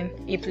gotten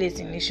a place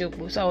in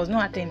Ishokbo, so I was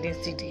not attending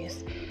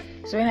CDS.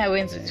 So when I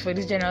went for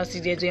this general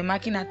CDS, we were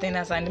marking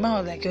attendance, and the man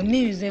was like, your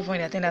name is there for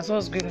the attendance.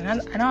 What's going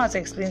on? And I had to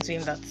explain to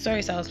him that,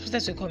 sorry, sir, I was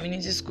posted to a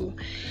community school,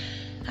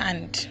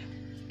 and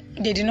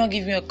they did not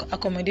give me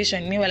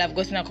accommodation. Meanwhile, I've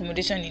gotten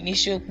accommodation in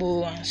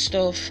Ishokbo and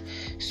stuff.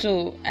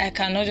 So I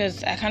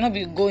cannot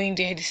be going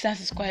there. The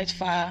distance is quite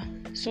far.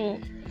 So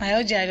my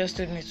LGI just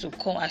told me to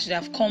come. I should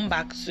have come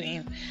back to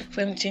him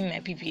for him to change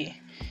my PPA.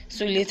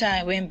 So later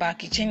I went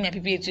back. He changed my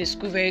PPA to a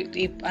school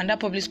another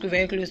public school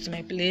very close to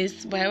my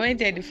place. But I went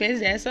there the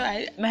first day, so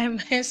my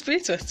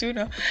spirit was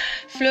still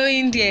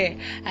flowing there.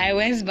 I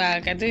went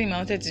back. I told him I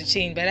wanted to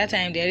change. By that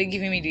time, they already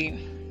giving me the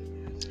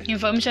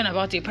information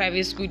about a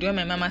private school where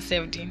my mama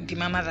served in, the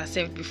mama that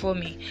served before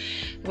me,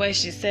 where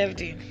she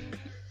served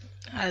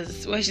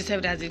as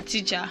a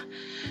teacher,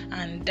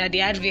 and that they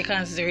had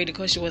vacancies already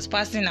because she was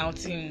passing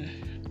out in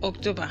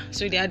October,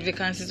 so they had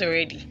vacancies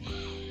already,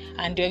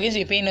 and they were going to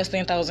be paying us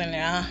 10,000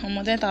 naira.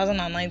 10,000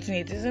 and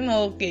 1980 isn't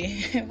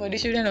okay for the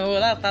children of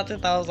that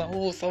 30,000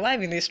 who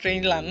survive in a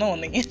strange land. No.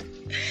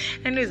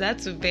 Anyways, I had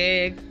to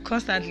beg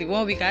constantly.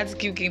 1 week I had to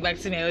keep getting back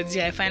to my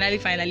LGI.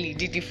 Finally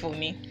did it for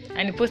me,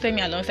 and he posted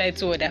me alongside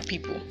 2 other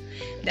people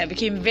that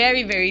became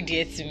very, very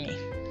dear to me.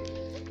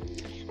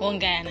 One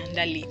guy and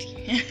another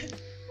lady.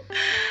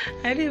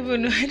 I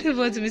don't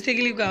want to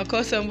mistakenly go and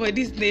call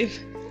somebody's name.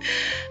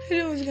 I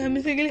don't want to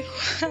mistakenly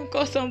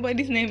call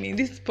somebody's name in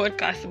this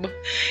podcast, but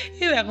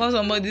if I call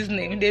somebody's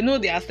name, they know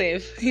they are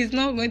safe. He's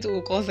not going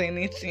to cause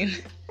anything.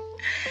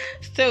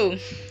 So,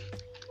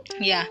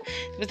 yeah,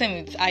 this time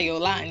it's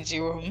Ayola and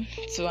Jerome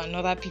to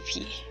another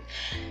PPA.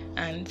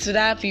 And to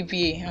that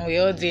PPA, and we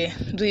all there,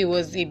 though it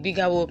was a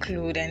bigger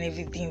workload and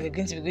everything, we're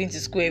going to be going to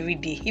school every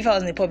day. If I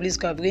was in a public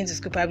school, I'd be going to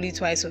school probably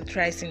twice or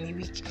thrice in a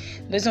week.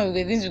 But so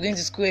we're going to be going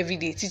to school every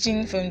day,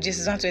 teaching from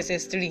JS1 to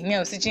SS3. Me, I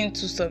was teaching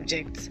 2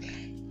 subjects.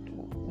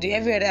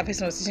 Every other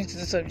person was teaching 2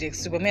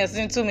 subjects too, but me, I was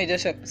teaching 2 major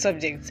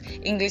subjects,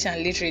 English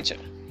and literature.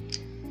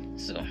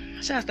 So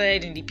I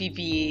started in the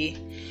PPA,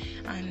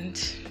 and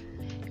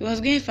it was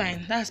going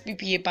fine. That's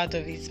PPA part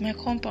of it. My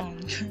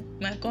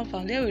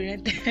compound, there we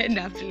rented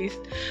that place,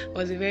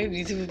 was a very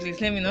beautiful place.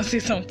 Let me not say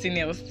something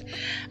else.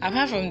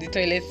 Apart from the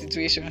toilet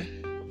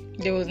situation,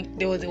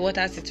 there was a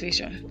water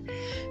situation.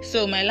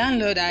 So my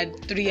landlord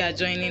had 3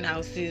 adjoining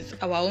houses.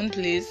 Our own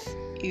place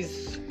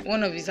is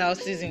one of his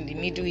houses in the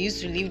middle. He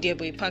used to live there,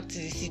 but he packed to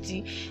the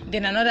city.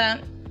 Then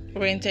another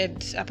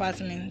rented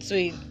apartment. So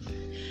it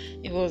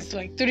was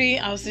like 3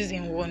 houses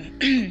in one.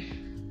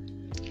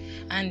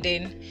 And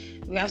then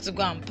we have to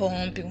go and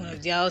pump in one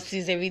of the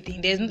houses,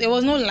 everything. There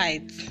was no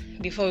light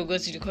before we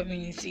got to the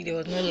community. There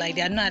was no light.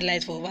 They had not had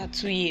light for about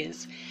 2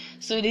 years.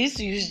 So they used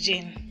to use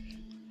gen.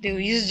 They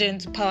would use gen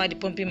to power the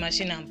pumping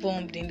machine and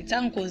pump. Then the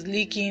tank was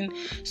leaking.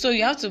 So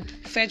you have to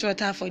fetch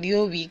water for the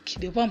whole week.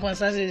 The pump on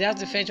Saturday, you have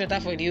to fetch water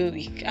for the whole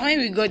week. And when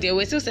we got there,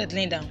 we were still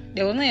settling down.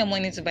 There was no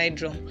money to buy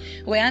drum.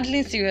 We were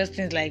handling serious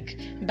things like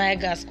buy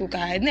gas cooker.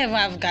 I never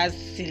have gas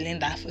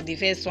cylinder for the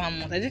first 1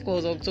 month. I think it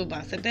was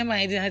October. September,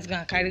 I didn't have to go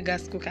and carry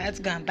gas cooker. I had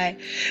to go and buy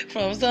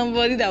from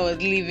somebody that was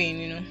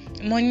living,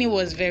 Money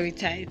was very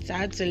tight. I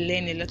had to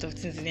learn a lot of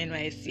things in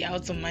NYSC. How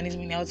to manage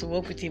money, how to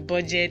work with a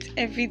budget.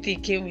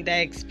 Everything came with that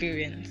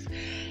experience.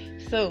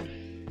 So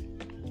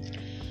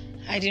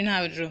I didn't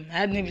have a drum. I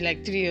had maybe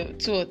like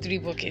 2 or 3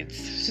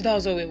 buckets. So that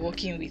was what we were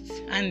working with.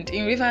 And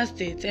in Rivers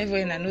State,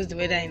 everyone that knows the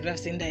weather in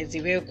Rivers State, that it's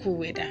a very cool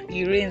weather.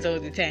 It rains all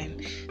the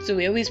time. So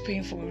we're always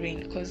praying for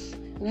rain because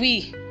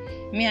me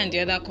and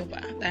the other couple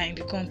that are in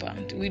the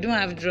compound, we don't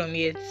have drum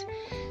yet.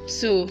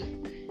 So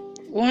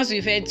once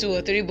we've had 2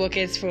 or 3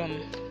 buckets from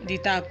the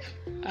tap,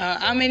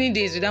 how many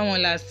days will that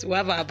one last? We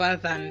have our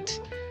bath and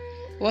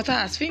water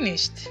has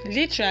finished,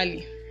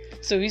 literally.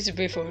 So we used to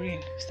pray for rain.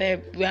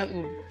 We have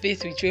to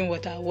bathe with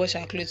rainwater, wash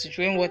our clothes with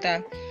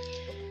rainwater.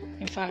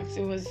 In fact,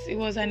 it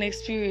was an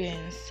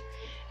experience.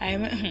 I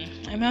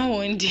remember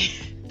one day.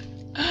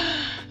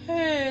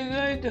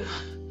 Hey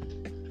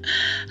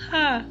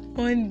God!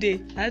 One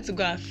day I had to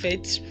go and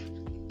fetch.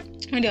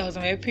 One day I was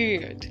on my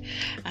period,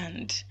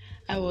 and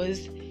I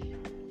was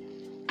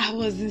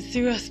in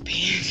serious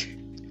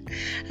pain,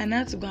 and I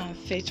had to go and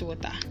fetch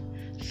water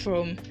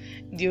from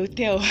the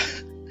hotel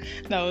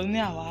that was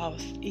near our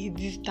house, a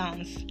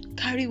distance.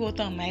 Carry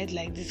water on my head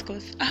like this,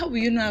 because how will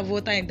you not have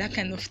water in that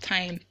kind of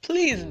time?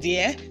 Please,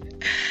 dear.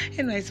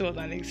 It was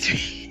an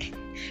experience.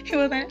 It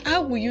was like,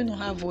 how will you not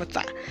have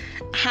water?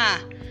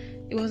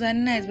 It was a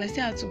night, but I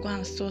still had to go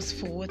and source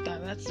for water.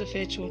 That's to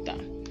fetch water.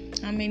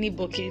 How many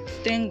buckets?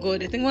 Thank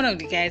God. I think one of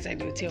the guys at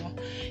the hotel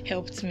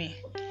helped me.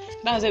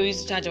 That was where we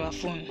used to charge our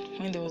phone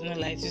when there was no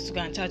light. We used to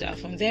go and charge our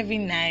phones every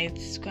night.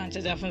 Go and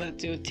charge our phones at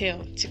the hotel,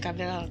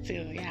 Chikabela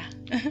Hotel. Yeah.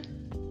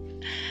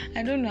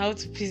 I don't know how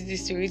to piece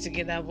this story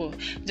together, but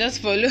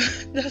just follow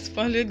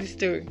the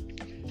story.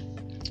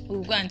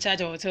 We'll go and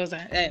charge our hotels.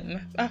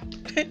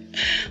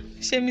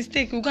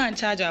 Mistake. We'll go and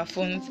charge our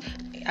phones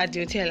at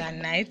the hotel at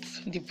night.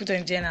 They put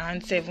on gen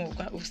around 7.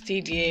 We'll stay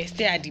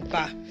at the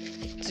bar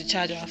to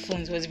charge our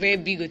phones. It was a very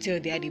big hotel.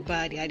 They had the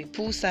bar, they had the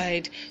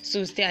poolside,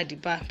 so stay at the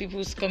bar.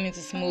 People coming to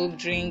smoke,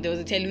 drink. There was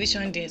a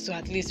television there, so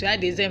at least we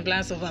had the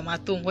semblance of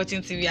at home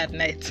watching TV at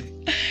night.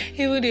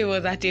 Even though it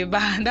was at a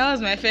bar, that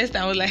was my first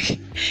time. I was like,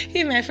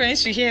 if my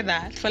friends should hear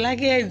that, for like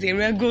here is a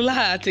regular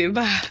at a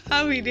bar,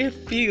 how will they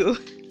feel?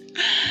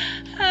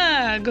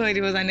 God,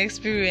 it was an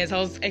experience. I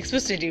was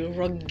exposed to the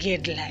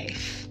rugged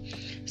life.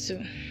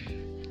 So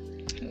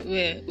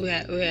we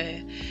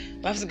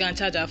have to go and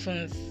charge our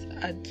phones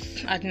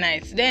at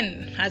night.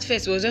 Then at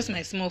first it was just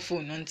my small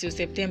phone until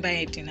September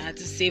 18. I had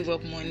to save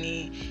up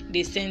money.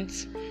 They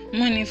sent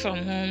money from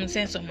home,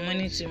 sent some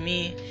money to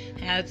me.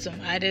 I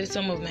added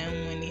some of my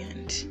own money,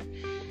 and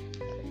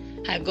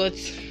I got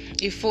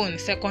a phone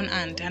second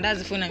hand, and that's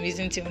the phone I'm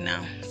using till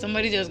now.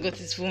 Somebody just got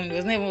his phone. It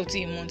was never up to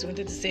a month.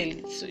 Wanted to sell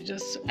it, so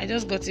I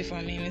just got it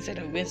from him instead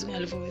of going to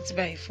look for it to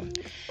buy a phone.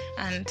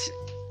 And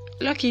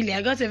luckily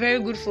I got a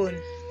very good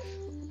phone.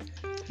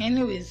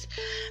 Anyways,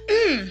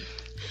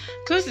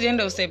 close to the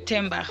end of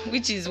September,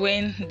 which is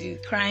when the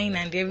crying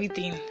and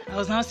everything, I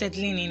was now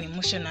settling in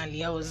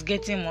emotionally. I was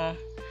getting more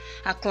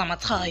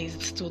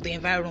acclimatized to the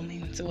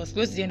environment. It was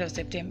close to the end of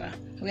September.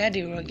 We had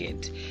a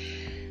rugged,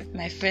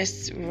 my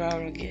first rural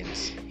rugged.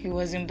 It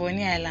was in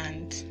Bonny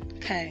Island.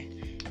 Okay.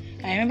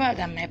 I remember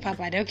that my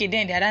papa, then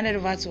they had handed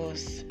over to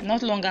us.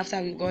 Not long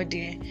after we got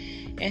there,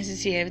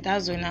 NCCF,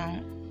 that's when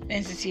now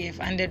NCCF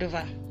handed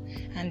over.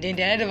 And then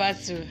they handed over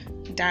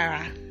to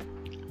Dara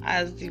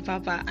as the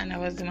papa, and I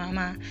was the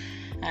mama,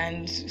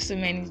 and so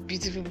many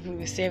beautiful people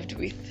we served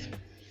with.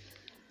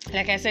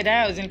 Like I said,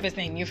 I was the only person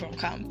I knew from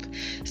camp,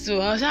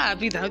 so I was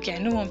happy that I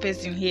know one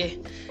person here,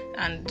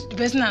 and the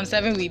person I'm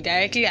serving with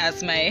directly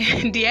as my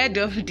the head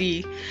of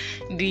the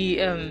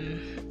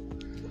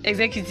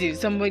executive,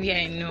 somebody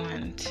I know,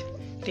 and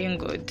thank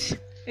God.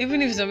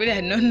 Even if somebody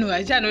I don't know,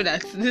 I just know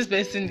that this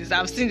person is.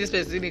 I've seen this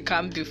person in the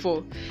camp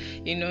before.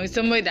 It's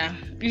somebody that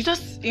you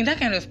just in that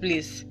kind of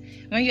place.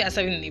 When you are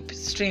serving in a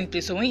strange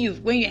place, or when you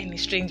are in a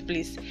strange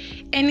place,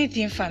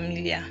 anything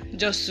familiar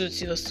just suits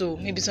your soul.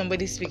 Maybe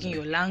somebody speaking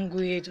your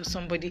language, or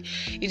somebody.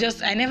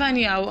 I never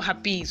knew how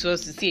happy it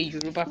was to see a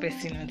Yoruba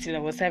person until I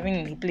was serving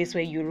in a place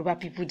where Yoruba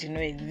people did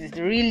not exist.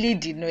 They really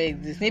did not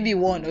exist. Maybe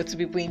 1 or 2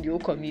 people in the whole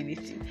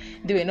community.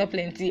 They were not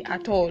plenty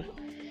at all.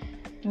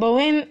 But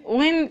when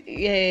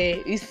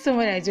you see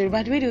somebody that's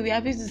Yoruba, the way they'll be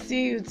happy to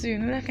see you too,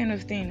 that kind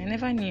of thing. I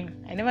never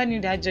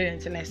knew that joy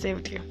until I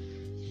served here.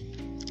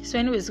 So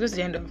anyways, it goes to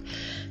the end of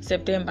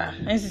September.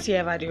 NCT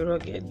ever the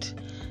rugged,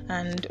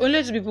 and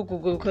only 2 people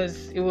could go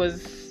because it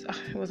was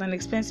an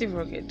expensive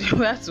rugged.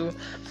 We had to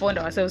fund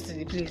ourselves to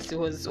the place. It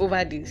was we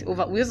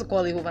used to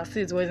call it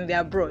overseas. It was in the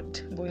abroad,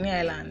 Bonny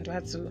Island. We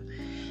had to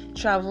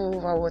travel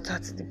over water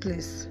to the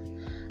place.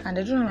 And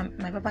I don't know,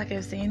 my papa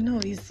kept saying, no,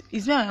 it's me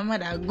and my mama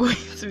that are going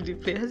to the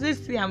place. I said,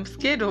 see, I'm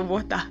scared of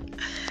water.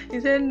 He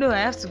said, no, I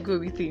have to go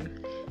with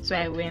him. So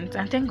I went,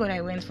 and thank God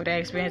I went for that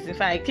experience. In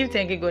fact, I keep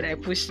thanking God I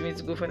pushed me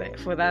to go for that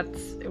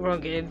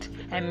rugged.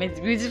 I met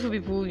beautiful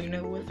people,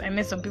 I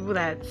met some people that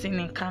I had seen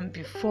in camp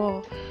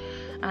before.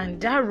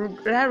 And that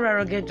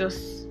rugged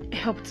just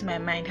helped my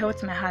mind,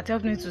 helped my heart,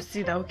 helped me to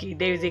see that, okay,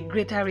 there is a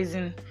greater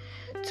reason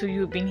to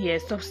you being here.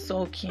 Stop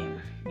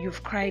sulking.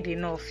 You've cried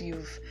enough.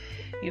 You've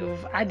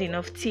had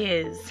enough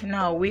tears.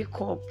 Now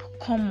wake up,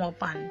 come up,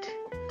 and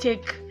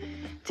take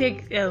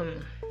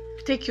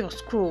your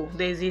scroll.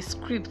 There's a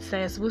script that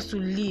you're supposed to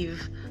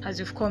live as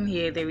you've come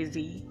here. There is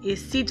a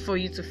seed for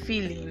you to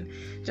fill in.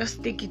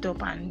 Just take it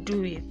up and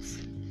do it.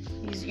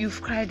 You've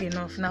cried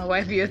enough. Now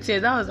wipe your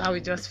tears. That was how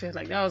it just felt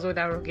like. That was what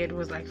that rugged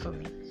was like for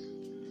me.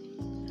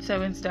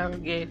 7-star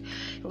rugged.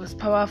 It was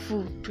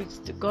powerful.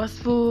 Preached the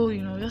gospel.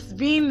 Just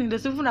being in the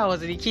even I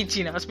was in the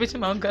kitchen. I was preaching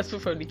my own gospel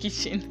from the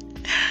kitchen.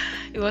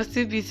 It was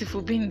still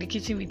beautiful being in the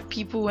kitchen with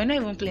people. We're not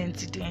even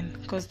plenty then,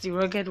 because the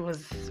rugged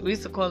was, we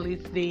used to call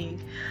it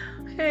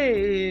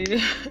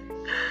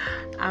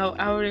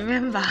I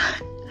remember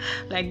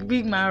like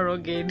big man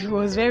rugged. It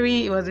was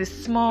a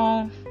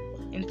small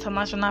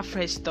international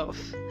fresh stuff.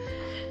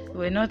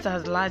 We're not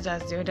as large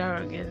as the other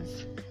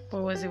ruggeds, but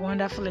it was a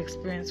wonderful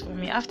experience for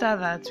me. After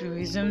that, we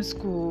resumed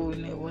school.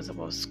 It was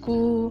about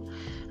school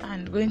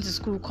and going to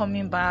school,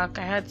 coming back.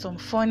 I had some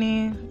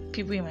funny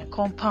people in my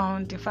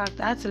compound. In fact,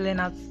 I had to learn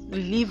how to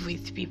live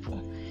with people,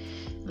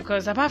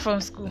 because apart from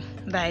school,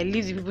 that I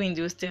lived with people in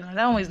the hostel, and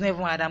that one is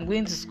never hard. I'm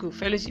going to school,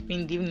 fellowship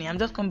in the evening. I'm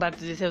just coming back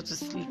to the cell to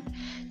sleep.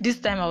 This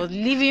time I was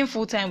living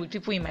full time with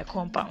people in my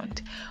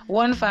compound.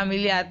 One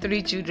family had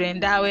 3 children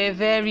that were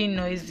very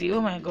noisy.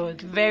 Oh my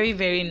God, very,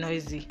 very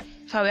noisy.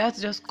 We had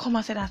to just come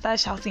outside and start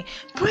shouting,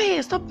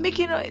 "Pray, stop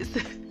making noise."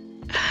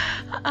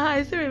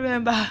 I still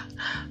remember,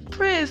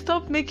 "Pray,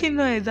 stop making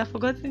noise." I've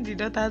forgotten the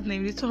daughter's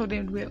name. The 2 of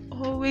them were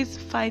always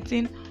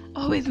fighting,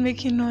 always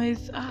making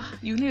noise.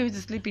 You need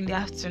to sleep in the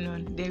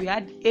afternoon. Then we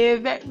had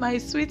my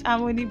sweet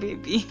Harmony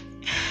baby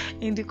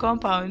in the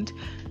compound.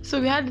 So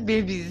we had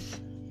babies.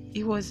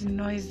 It was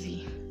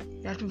noisy.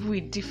 We had people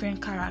with different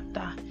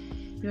character.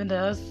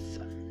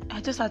 I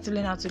just had to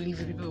learn how to live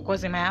with people,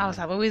 because in my house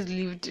I've always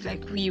lived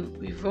like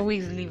we've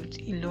always lived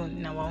alone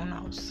in our own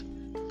house.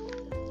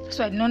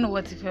 So I did not know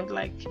what it felt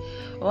like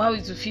or how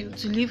it would feel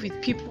to live with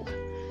people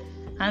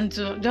and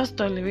to just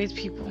tolerate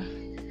people.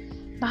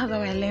 That's how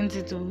I learned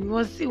it. It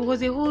was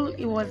a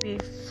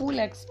full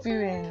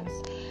experience.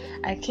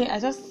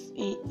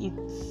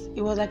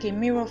 It was like a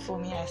mirror for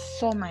me. I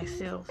saw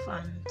myself,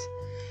 and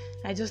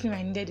I just knew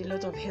I needed a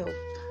lot of help.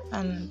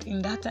 And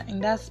in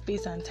that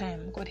space and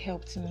time, God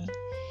helped me.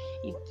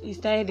 It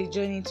started a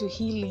journey to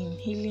healing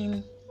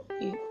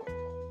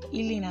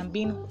and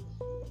being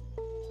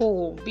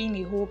whole,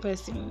 being a whole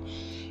person,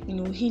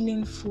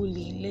 healing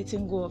fully,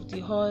 letting go of the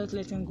hurt,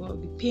 letting go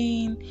of the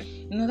pain.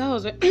 That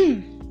was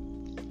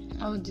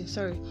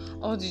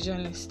all the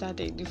journey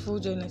started, the full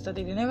journey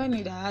started. I never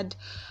knew that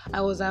I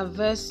was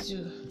averse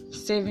to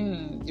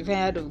serving the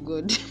vineyard of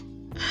God.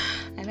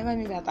 I never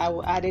knew that I had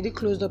already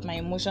closed up my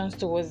emotions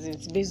towards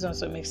it based on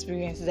some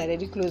experiences. I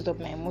already closed up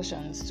my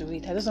emotions to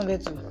it. I just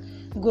wanted to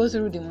go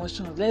through the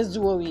emotions. Let's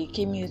do what we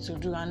came here to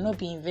do and not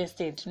be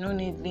invested. No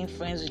need being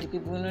friends with the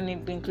people, no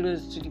need being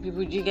close to the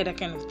people. You get that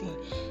kind of thing.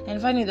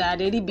 And funny that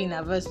I'd already been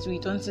averse to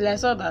it until I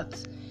saw that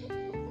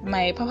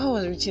my papa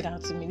was reaching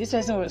out to me. This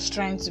person was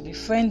trying to be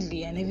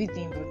friendly and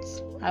everything, but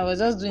I was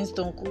just doing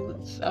stone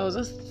cold. I was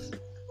just,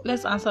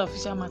 let's answer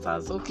official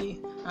matters, okay,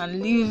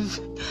 and leave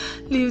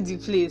the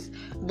place.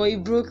 But he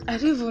broke. I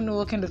don't even know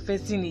what kind of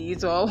person he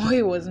is or what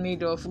he was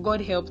made of.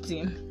 God helped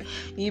him.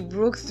 He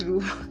broke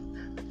through.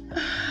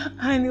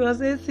 And he was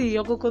saying, "See,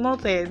 you're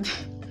coconut head.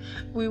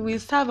 We will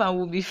serve and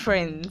we'll be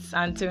friends."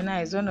 Until now,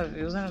 he was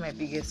one of my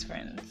biggest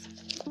friends.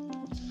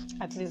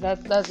 At least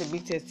that's a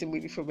big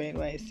testimony for my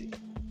NYC.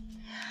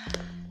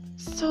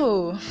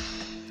 So, I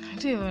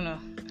don't even know.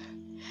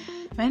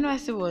 My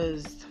NYC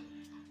was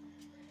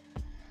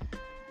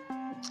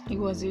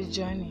a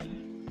journey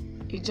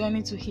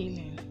to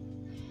healing,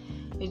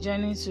 a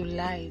journey to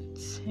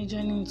light, a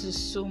journey into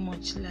so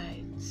much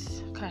light.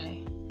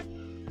 Okay.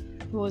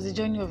 It was a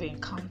journey of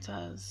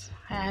encounters.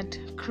 I had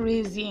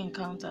crazy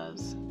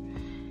encounters.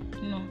 I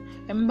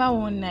remember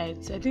one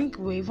night, I think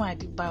we were even at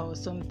the bar or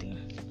something.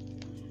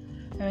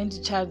 I went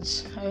to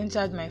charge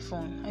my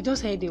phone. I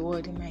just heard a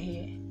word in my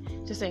ear.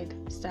 Just said,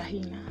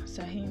 Sahina.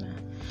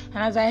 And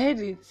as I heard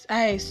it,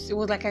 it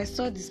was like I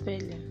saw the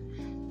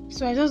spelling.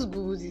 So I just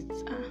googled it.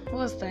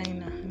 What's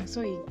Sahina? And I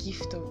saw a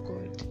gift of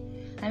God.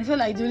 And I felt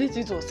like the Holy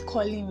Spirit was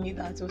calling me,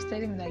 that was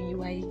telling me that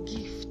you are a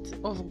gift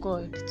of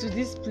God to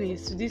this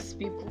place, to these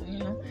people, you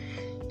know.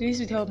 This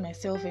would help my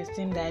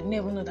self-esteem that I'd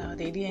never know that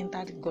they didn't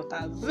enter the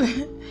gutters.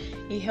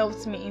 It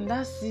helped me in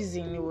that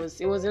season. It was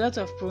a lot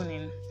of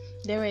pruning.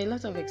 There were a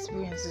lot of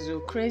experiences,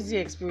 crazy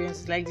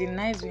experiences, like the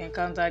nights we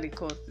encountered the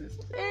courses.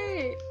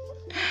 Hey,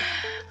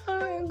 oh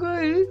my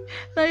God,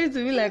 that used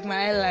to be like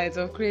my highlights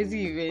of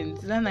crazy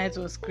events. That night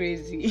was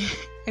crazy.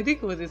 I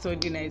think it was a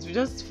Sunday night. We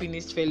just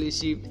finished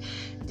fellowship.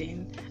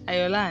 Then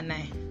Ayola and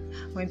I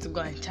went to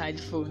go and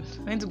charge our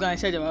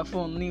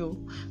phone. We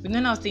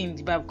don't now stay in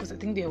the bar because I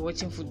think they were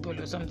watching football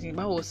or something. The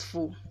bar was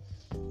full.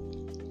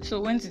 So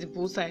we went to the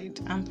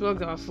poolside and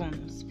plugged our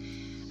phones.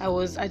 I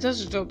was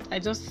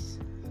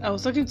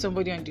talking to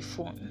somebody on the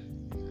phone.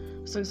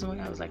 I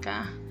was like,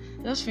 I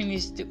just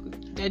finished.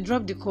 I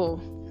dropped the call,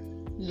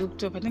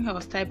 looked up. I think I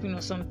was typing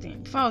or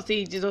something. Before I was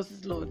saying Jesus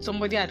is Lord,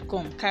 somebody had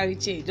come,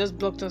 carried chair, just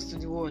blocked us to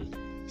the wall.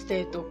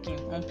 Started talking,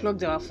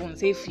 unplugged our phones,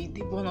 say if they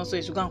burn us, so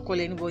you should go and call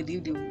anybody.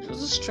 They were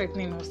just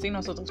threatening us, saying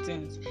all sorts of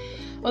things.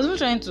 I was even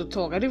trying to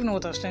talk. I don't even know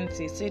what I was trying to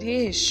say. I said,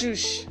 hey,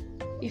 shush.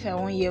 If I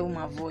want to hear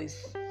my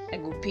voice, I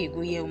go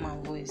hear my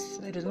voice.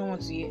 I don't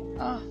want to hear.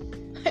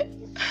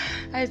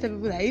 I tell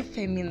people that if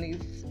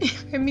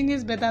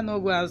feminists better not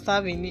go and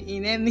serve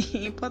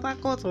in Port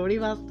Harcourt or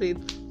River State,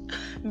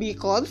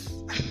 because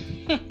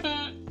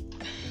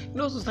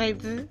no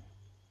society,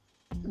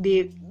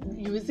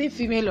 you will see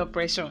female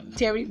oppression,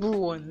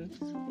 terrible ones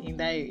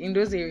in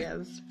those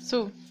areas.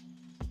 So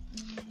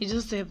he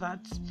just said that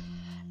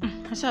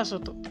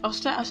I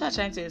was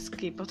trying to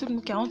escape. I told him,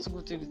 okay, I want to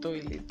go to the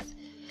toilet.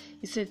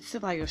 He said,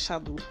 sit at your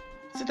shadow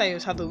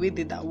where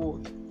did that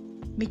walk,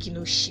 make it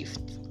no shift.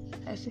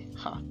 I said,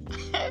 I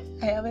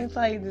haven't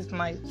tried this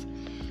night.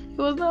 It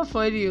was not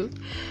for you.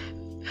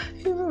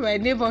 Even my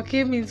neighbor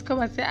came in to come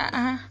and say,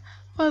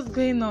 what's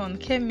going on?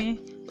 Kemi,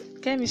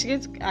 her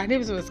name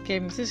was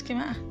Kemi. So she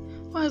came,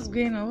 what's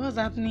going on? What's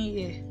happening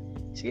here?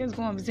 She came to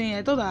come and saying,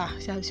 I thought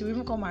that she would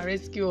even come and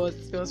rescue us.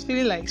 She was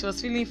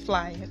feeling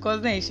fly,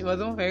 because then she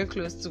wasn't very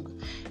close to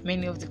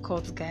many of the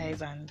cult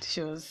guys, and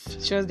she was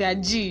their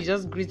G,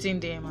 just greeting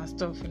them and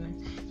stuff, you know.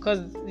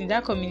 Because in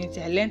that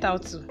community, I learned how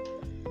to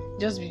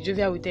just be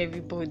jovial with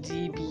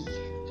everybody,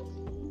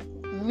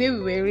 where we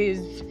were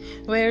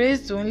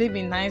raised to only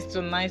be nice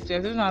to I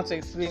don't know how to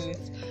explain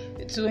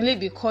it, to only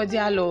be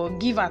cordial or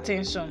give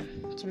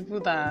attention to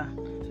people that are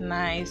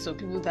nice or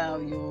people that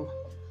are your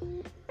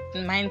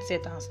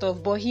mindset and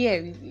stuff. But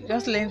here we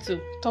just learn to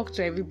talk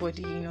to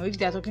everybody, you know. If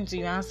they are talking to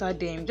you, answer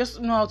them.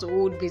 Just know how to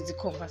hold basic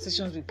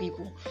conversations with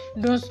people.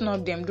 Don't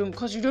snub them,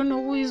 because you don't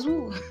know who is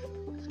who.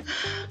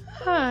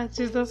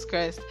 Jesus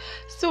Christ.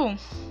 So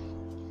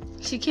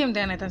she came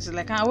that night and she's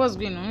like, what's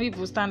going on?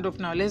 People stand up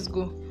now, let's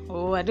go.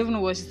 Oh, I don't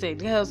know what she said.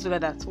 The hell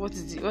like that. What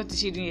is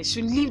she doing here?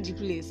 She should leave the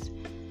place.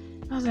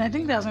 I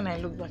think that's when I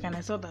looked back and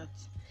I saw that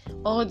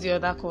all the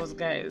other cult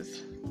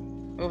guys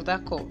of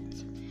that cult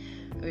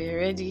were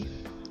already,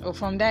 or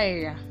from that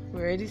area,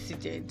 were already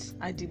seated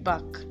at the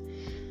back.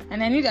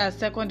 And I knew that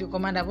second in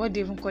command, what they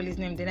even call his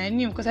name, then I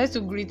knew him because I used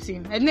to greet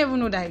him. I didn't even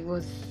know that he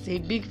was a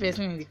big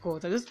person in the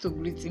cult. I just used to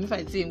greet him. If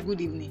I say him,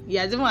 good evening. He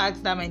has even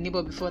asked that my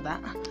neighbor before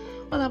that,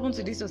 what happened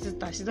to this your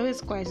sister? She's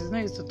always quiet. She's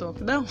not used to talk.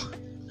 That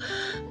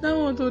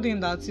one told him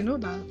that, you know,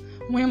 that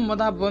when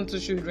mother born two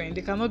children,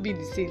 they cannot be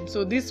the same.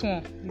 So this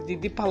one is the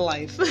deeper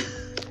life.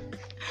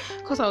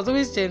 Because I was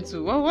always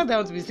gentle. What I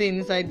want to be saying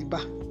inside the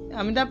bar?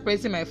 I'm either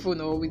pressing my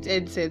phone or with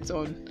headsets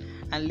on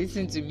and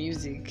listening to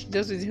music,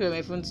 just waiting for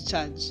my phone to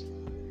charge.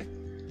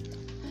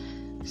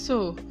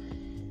 So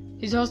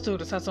he just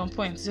told us at some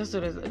point, just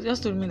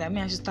told me that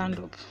I should stand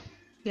up.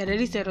 He had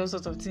already said all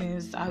sorts of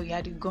things, how he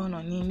had a gun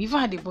on him, even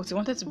had a bottle, he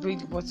wanted to break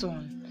the bottle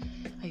on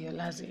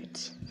Ayola's head.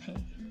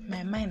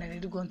 My mind had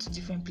already gone to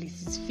different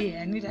places. Fear,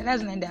 I knew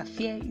that's when that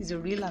fear is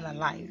real and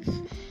alive.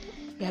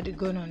 He had a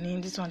gun on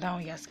him, this one, that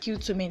one. He has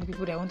killed so many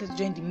people that wanted to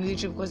join the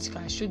military because he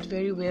can shoot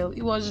very well.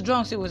 He was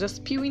drunk, so he was just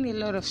spewing a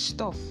lot of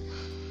stuff.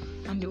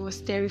 And it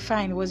was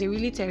terrifying. It was a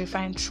really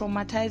terrifying,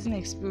 traumatizing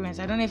experience.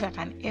 I don't know if I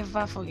can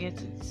ever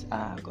forget it.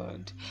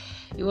 God.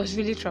 It was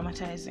really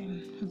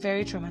traumatizing.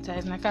 Very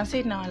traumatizing. I can say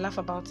it now and laugh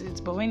about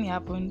it, but when it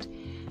happened,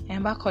 I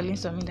remember calling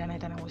something that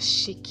night and I was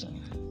shaking.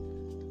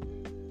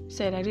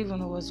 Said, I don't even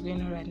know what's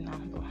going on right now,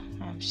 but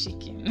I'm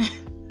shaking.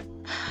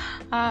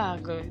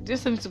 God.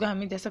 Just for me to go and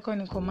meet the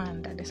second in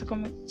command. The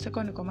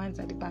second in command is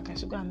at the back. I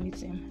should go and meet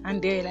him.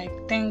 And there were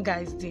like 10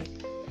 guys there.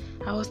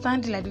 I was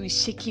standing like with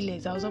shaky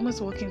legs. I was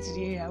almost walking to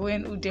the area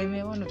when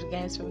Udeme, one of the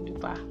guys from the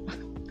bar,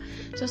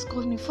 just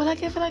called me,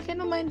 Folake,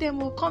 don't mind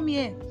them, or come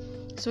here.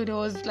 So there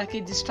was like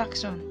a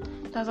distraction.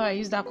 That's how I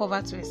used that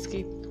cover to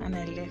escape, and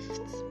I I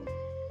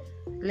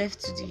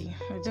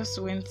just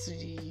went to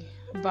the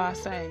bar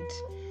side.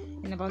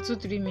 In about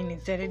 2-3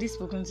 minutes, I already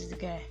spoken to the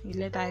guy. He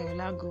let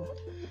Ayola go.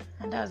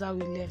 And that's how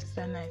we left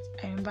that night.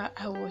 I remember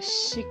I was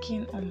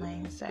shaking on my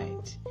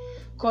inside.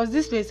 Because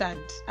this place had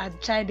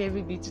tried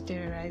every bit to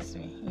terrorize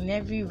me. In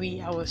every way,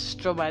 I was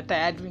traumatized. I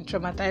had been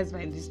traumatized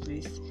by this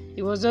place.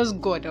 It was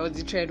just God that was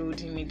the thread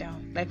holding me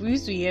down. Like, we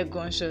used to hear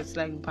gunshots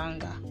like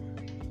banger.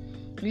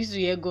 We used to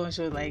hear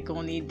gunshots like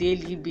on a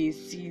daily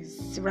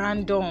basis,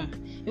 random.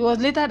 It was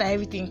later that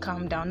everything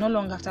calmed down. Not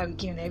long after we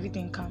came, that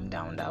everything calmed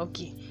down. That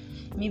okay,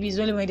 maybe it's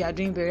only when they are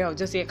doing burial, I'll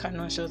just hear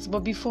cannon shots. But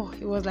before,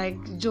 it was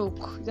like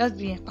joke, just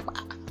being,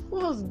 Papa,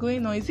 what's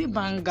going on? Is it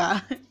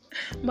banger?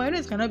 But I know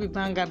it cannot be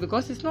banger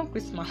because it's not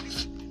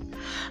Christmas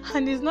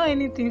and it's not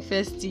anything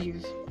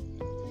festive,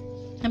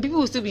 and people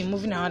will still be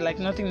moving around like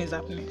nothing is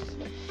happening.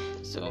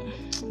 So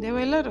there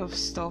were a lot of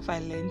stuff I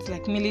learned,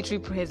 like military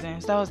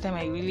presence. That was the time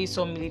I really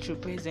saw military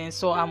presence,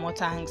 saw armor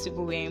tanks,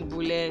 people wearing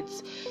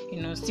bullets,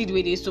 see the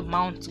way they used to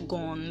mount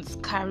guns,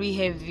 carry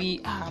heavy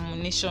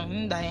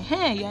ammunition. That,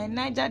 hey, you're in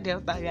Niger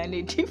Delta, you're in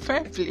a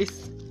different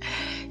place.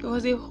 It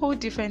was a whole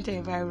different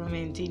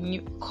environment. A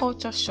new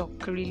culture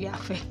shock really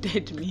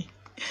affected me.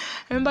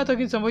 I remember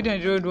talking to somebody on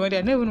the road one day.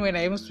 I don't even know when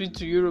I even switched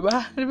to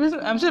Yoruba.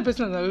 I'm sure the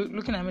person was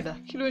looking at me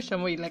like, Kilo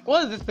Shamoy, like,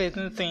 what is this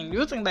person saying?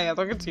 You think that you're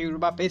talking to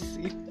Yoruba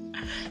person?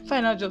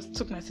 Finally, I just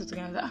took myself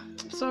together.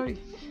 I'm sorry.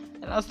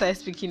 And I started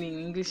speaking in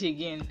English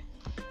again.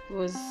 It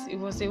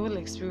was a whole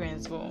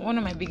experience. But one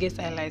of my biggest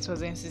highlights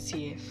was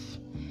NCCF.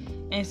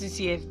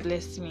 NCCF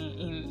blessed me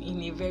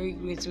in a very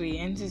great way.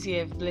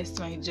 NCCF blessed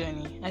my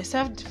journey. I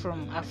served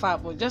from afar,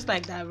 but just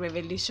like that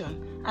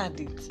revelation, I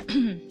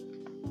did.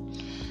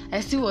 I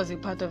still was a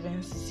part of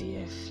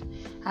NCCF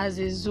as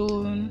a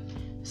zone,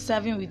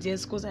 serving with the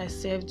schools I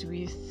served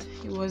with.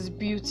 It was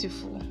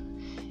beautiful.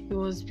 It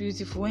was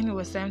beautiful when it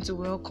was time to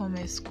welcome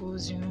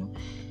schools.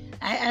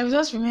 I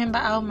just remember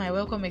how my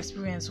welcome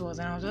experience was,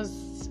 and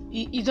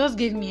it just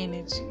gave me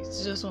energy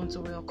to just want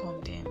to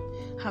welcome them,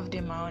 have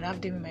them around,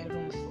 have them in my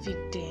room, feed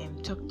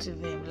them, talk to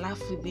them,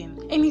 laugh with them,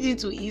 anything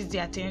to ease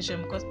their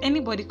attention, because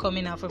anybody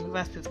coming out from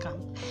River State camp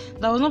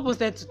that was not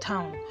posted to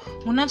town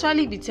will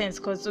naturally be tense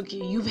because,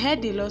 okay, you've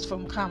heard a lot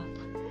from camp.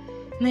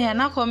 Now you're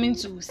not coming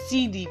to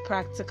see the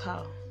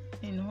practical,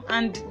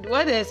 and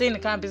what they're saying in the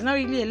camp is not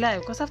really a lie,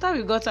 because after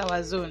we got to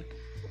our zone,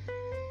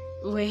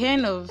 we were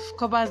hearing of a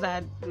couple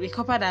that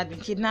had been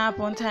kidnapped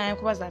one time,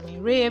 couples that had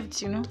been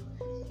raped,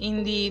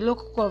 in the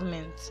local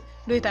government.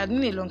 Though it had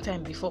been a long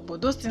time before,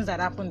 but those things that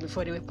happened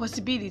before, they were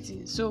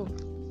possibilities. So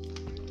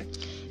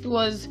it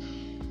was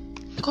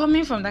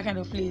coming from that kind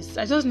of place.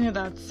 I just knew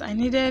that I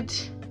needed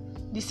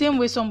the same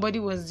way somebody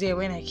was there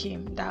when I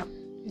came,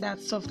 that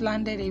soft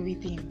landed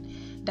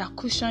everything, that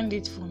cushioned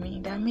it for me,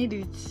 that made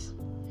it,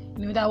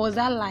 that was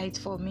that light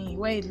for me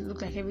where it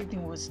looked like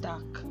everything was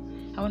dark.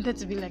 I wanted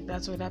to be like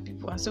that to other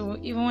people. And so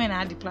even when I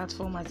had the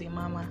platform as a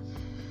mama,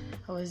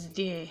 I was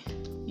there.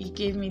 He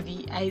gave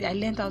me I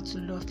learned how to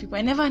love people.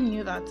 I never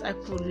knew that I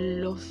could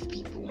love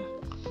people.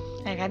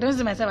 Like, I don't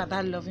see myself as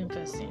that loving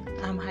person.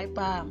 I'm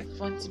hyper, I'm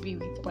fun to be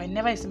with, but I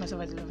never see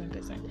myself as a loving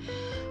person.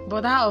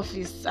 But that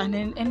office and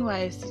then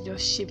NYSC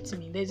just shaped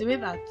me. There's a way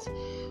that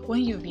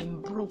when you've been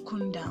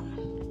broken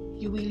down,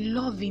 you will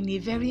love in a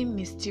very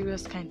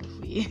mysterious kind of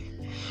way.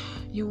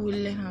 You will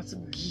learn how to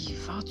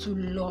give, how to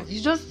love.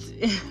 You just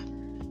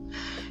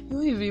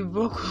you've been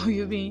broken,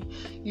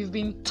 you've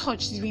been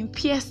touched, you've been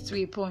pierced to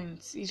a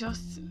point. It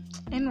just,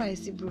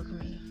 NYSC broke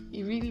me.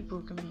 It really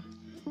broke me.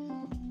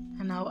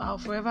 And I'll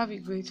forever be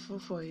grateful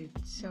for it.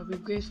 I'll be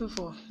grateful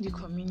for the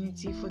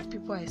community, for the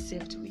people I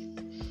served with.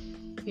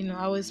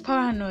 I was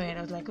paranoid.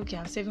 I was like, okay,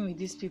 I'm serving with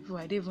these people.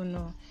 I don't even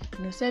know.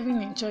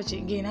 Serving in church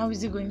again, how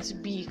is it going to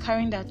be?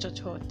 Carrying that church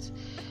hurt.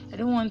 I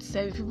don't want to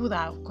serve with people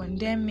that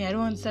condemn me. I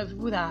don't want to serve with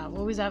people that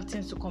always have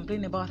things to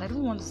complain about. I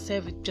don't want to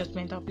serve with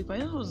judgmental people.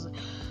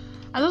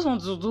 I just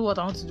want to do what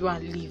I want to do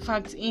and leave. In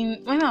fact,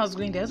 when I was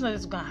going there, I just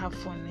wanted to go and have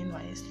fun in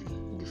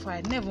NYSC. Before,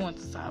 I'd never want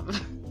to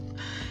serve,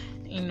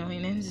 in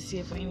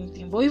NCCF or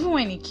anything. But even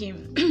when it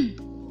came,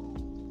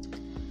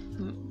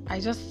 I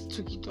just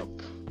took it up.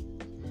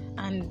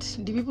 And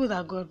the people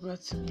that God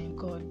brought to me,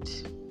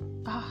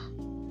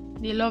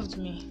 they loved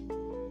me.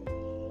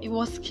 It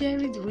was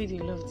scary the way they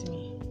loved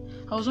me.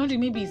 I was wondering,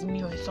 maybe it's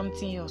me or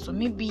something else, or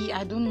maybe,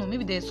 I don't know,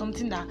 maybe there's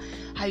something that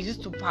I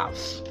used to have.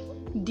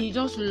 They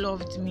just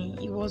loved me.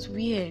 It was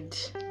weird.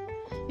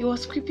 It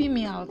was creeping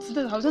me out.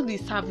 Sometimes I was just be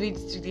savage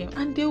to them,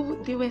 and they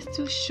were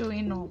still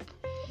showing up.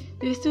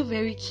 They were still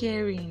very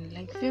caring,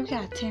 like very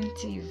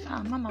attentive.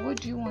 Mama,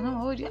 what do you want?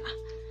 Mama, what do you?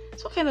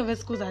 So what kind of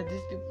schools are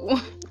these people?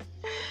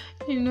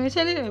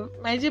 Actually,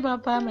 my G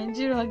Papa, my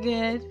G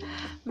Rugged,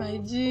 my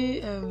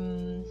G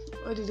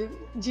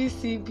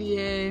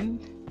GCBN,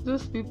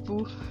 those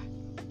people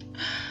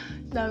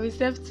that we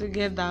served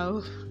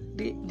together,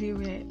 they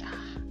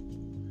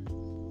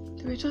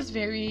were just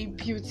very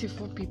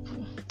beautiful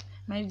people.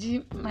 My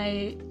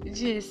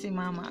GSC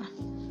mama.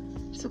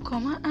 So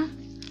come on,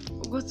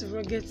 we'll go to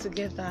Rugged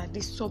together.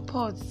 The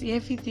support,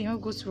 everything, we'll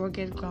go to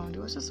Rugged ground.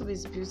 It was just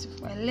always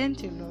beautiful. I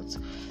learned a lot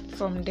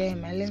from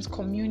them. I learned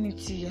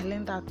community. I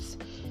learned that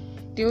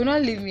they will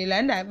not leave me.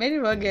 Like that many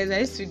Ruggeds, I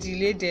used to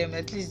delay them.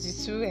 At least the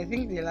two, I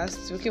think the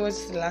last two. Okay,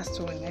 what's the last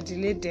one? I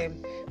delayed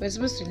them. We were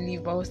supposed to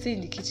leave, but I was still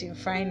in the kitchen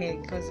frying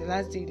egg because the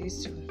last day they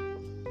used to.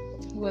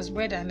 It was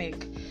bread and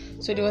egg.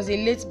 So there was a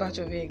late batch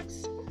of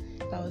eggs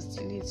that was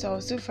delayed. So I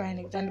was still frying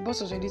eggs and the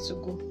boss was ready to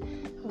go.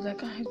 I was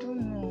like, I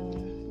don't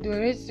know. They were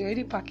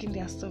already packing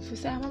their stuff. We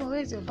said, Mama,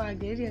 where's your bag?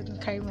 They already had to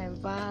carry my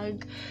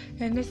bag.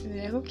 And they said,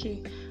 like,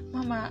 okay,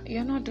 Mama,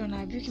 you're not done.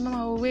 Okay,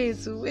 Mama,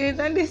 wait.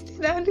 And they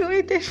stayed and they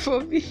waited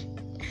for me.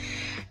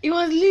 It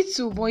was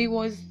little, but it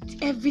was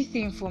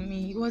everything for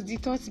me. It was the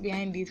thoughts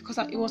behind it, because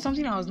it was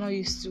something I was not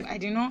used to.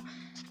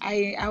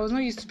 I was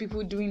not used to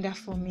people doing that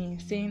for me,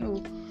 saying,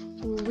 oh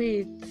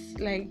wait,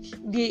 like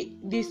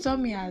they saw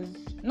me as,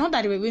 not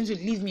that they were going to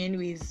leave me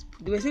anyways.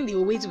 They were saying they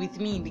will wait with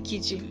me in the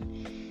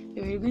kitchen.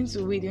 They were going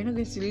to wait. They were not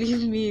going to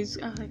leave me.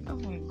 So I was like, oh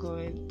my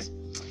God.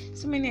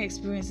 So many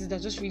experiences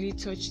that just really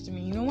touched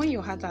me. You know, when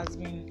your heart has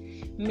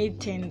been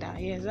made tender.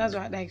 Yes, that's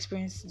what that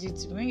experience did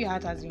to me. When your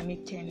heart has been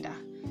made tender,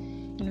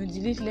 you know,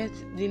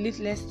 the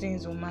littlest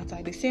things will matter.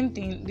 The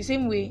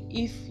same way,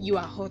 if you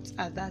are hot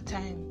at that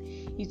time,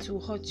 it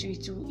will hurt you.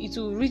 It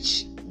will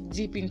reach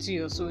deep into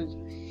your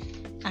soul.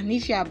 And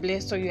if you are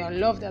blessed or you are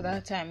loved at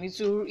that time, it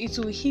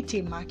will hit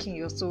a mark in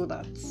your soul,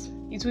 that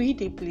it will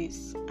hit a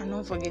place, an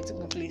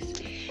unforgettable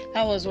place.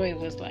 That was what it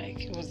was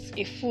like. It was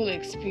a full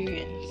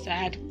experience. I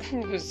had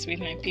cruise with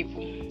my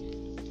people.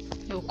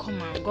 Oh, come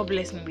on. God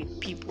bless me with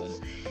people.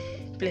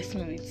 Bless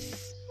me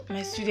with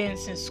my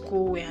students in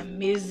school. Were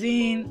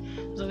amazing.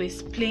 I was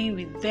always playing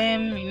with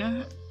them, you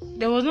know.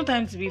 There was no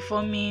time to be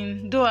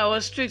forming, though I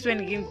was strict when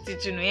it came to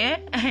teaching. Yeah,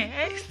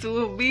 I used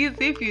to be,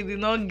 if you did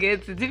not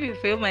get it, if you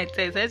fail my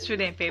test, I threw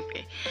them pepper.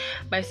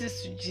 But I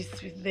used to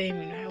gist with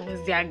them, you know. I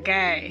was their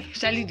guy,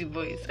 Charlie the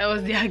boys. I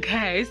was their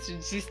guy. I used to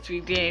gist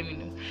with them, you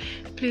know,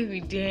 play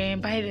with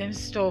them, buy them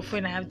stuff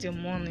when I have the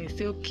money.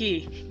 Say,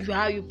 okay, you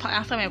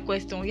answer my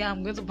question. Yeah,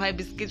 I'm going to buy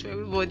biscuits for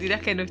everybody.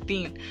 That kind of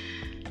thing.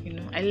 You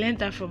know, I learned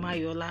that from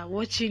Ayola,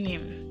 watching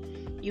him.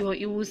 You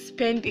will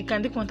spend, it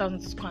can take 1,000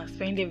 to school and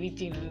spend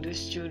everything on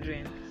those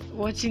children.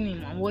 Watching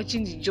him and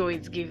watching the joy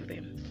it gave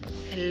them.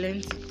 I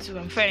learned it too.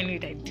 I'm sure I knew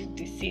that I did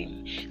the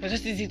same. It was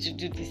just easy to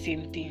do the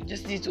same thing.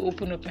 Just easy to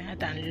open up my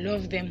heart and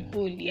love them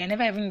wholly. I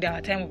never even knew that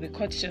our time would be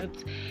cut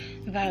short.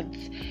 That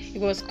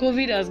it was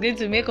COVID that was going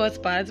to make us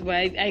part, but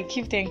I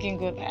keep thanking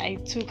God that I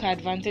took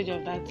advantage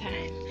of that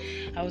time.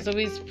 I was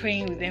always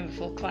praying with them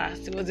before class.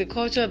 It was a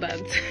culture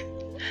that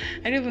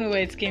I don't even know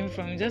where it came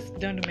from. It just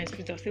dawned on my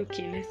spirit. I was like,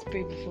 okay, let's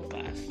pray before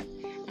class.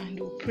 And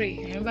we'll pray.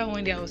 I remember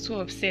one day I was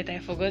so upset I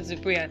forgot to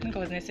pray. I think I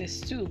was in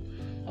SS2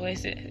 or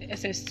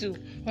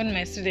SS2. One of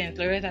my students,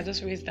 Loretta,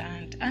 just raised her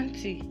hand.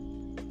 Auntie,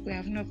 we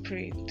have not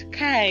prayed.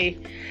 Kai,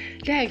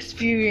 their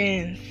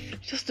experience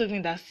just told me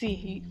that,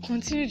 see,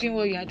 continue doing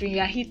what you are doing.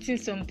 You are hitting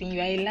something.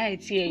 You are a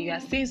light here. You are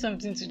saying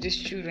something to these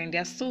children.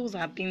 Their souls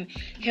are being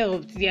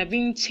helped. They are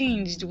being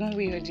changed one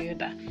way or the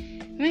other.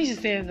 When she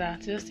said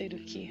that, I just said,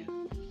 okay,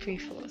 pray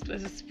for us.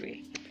 Let's just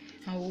pray.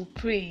 And we'll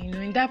pray. You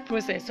know, in that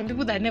process, some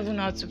people that never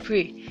know how to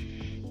pray,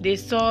 they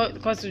saw,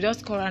 because we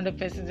just call random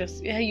person,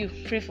 just, yeah, you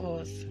pray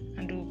for us.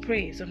 And we'll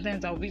pray.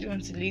 Sometimes I'll be the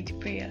one to lead the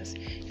prayers.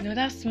 You know,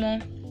 that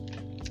small,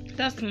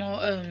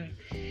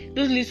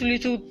 those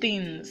little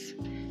things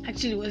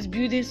actually was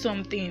building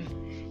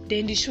something.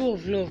 Then the show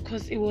of love,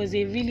 because it was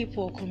a really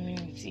poor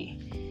community.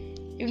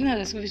 Even as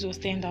the school fees was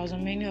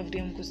 10,000, many of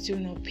them could still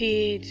not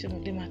pay. Some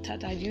of them had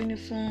tattered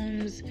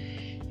uniforms.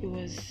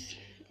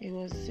 It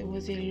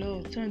was a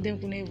lot. Some of them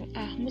couldn't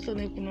even, most of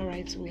them could not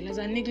write well. As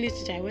an English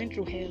teacher, I went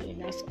through hell in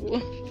that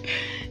school.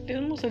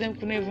 Most of them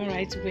couldn't even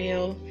write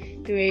well.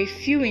 There were a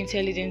few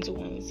intelligent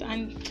ones.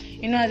 And,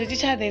 you know, as a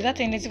teacher, there's that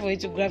tendency for you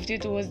to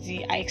gravitate towards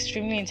the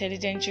extremely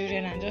intelligent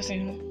children and just,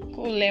 you know,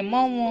 go learn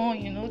more,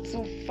 you know,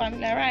 to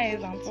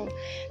familiarize. And so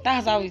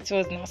that's how it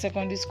was in our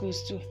secondary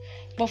schools too.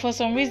 But for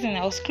some reason,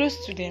 I was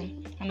close to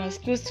them. And I was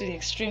close to the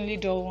extremely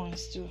dull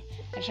ones too.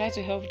 I tried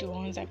to help the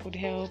ones I could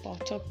help. I'll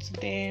talk to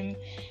them.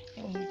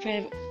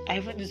 I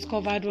even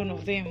discovered one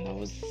of them.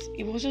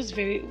 It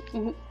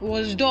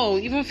was dull,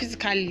 even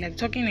physically, like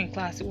talking in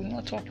class. He would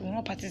not talk, he would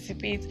not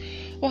participate.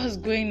 What was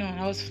going on?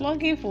 I was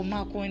flogging for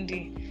Mark one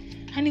day,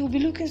 and he would be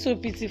looking so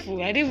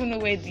pitiful. I didn't even know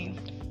where the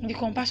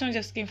compassion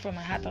just came from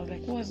my heart. I was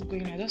like, what's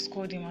going on? I just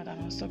called him out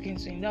and I was talking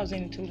to him. That was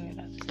when he told me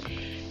that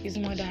his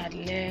mother had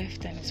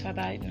left and his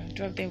father, you know,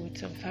 dropped there with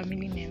some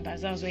family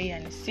members. That was where he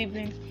and his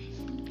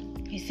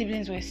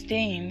siblings were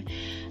staying.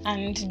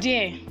 And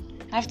there,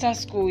 after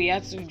school, we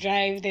had to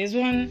drive. There's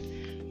one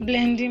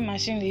blending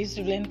machine they used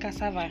to blend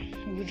cassava.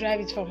 We would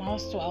drive it from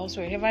house to house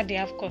wherever they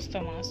have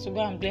customers to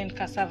go and blend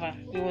cassava.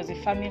 It was a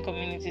farming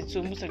community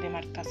too. Most of them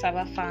had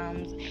cassava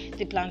farms.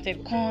 They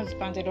planted corns,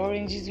 planted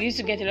oranges. We used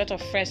to get a lot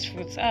of fresh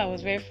fruits. I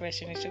was very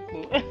fresh in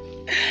Ishokpo.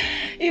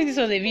 If this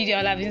was a video,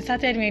 I'll have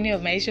inserted many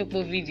of my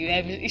Ishokpo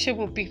videos,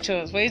 Ishokpo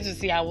pictures for you to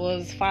see. I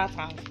was fat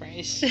and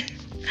fresh.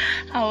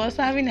 I was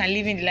having and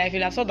living the life.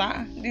 You'll have saw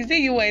that. They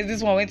say US,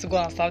 this one went to go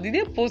and south. Did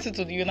they post it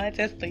to the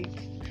United States?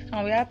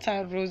 And we had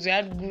tarred roads, we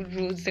had good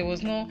roads. There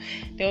was no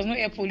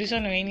air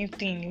pollution or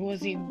anything. It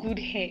was a good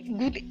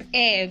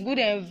air, good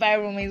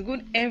environment,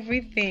 good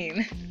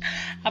everything.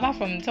 Apart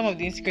from some of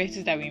the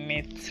insecurities that we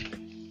met.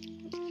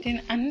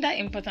 Then another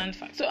important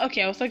fact. So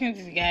okay, I was talking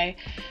to the guy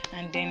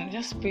and then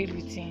just prayed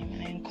with him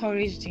and I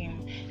encouraged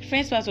him. The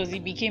first part was he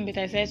became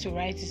better. I said to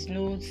write his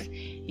notes.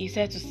 He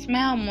said to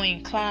smile more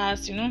in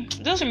class, you know.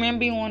 Just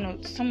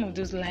remembering some of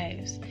those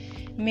lives.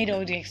 made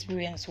all the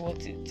experience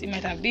worth it. It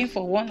might have been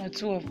for one or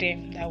two of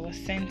them that was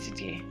sent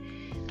there,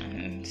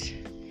 and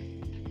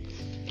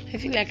I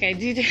feel like I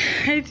did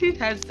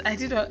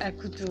what I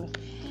could do,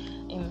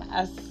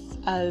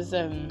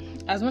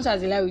 as much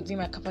as I lie within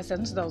my capacity, as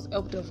much as I was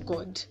helped of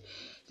God.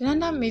 The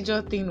other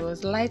major thing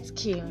was light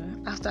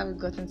came after we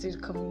got into the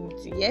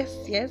community. Yes.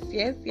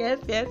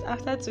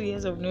 After 2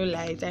 years of no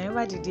light, I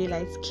remember the day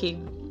lights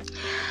came.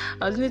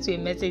 I was listening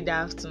to a message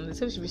that afternoon. They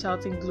said we should be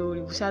shouting glory.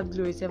 We shout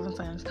glory 7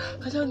 times.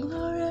 I was like,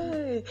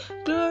 glory,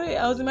 glory.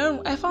 I was in my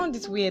room. I found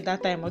it weird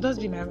that time. I'll just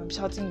be in my room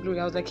shouting glory.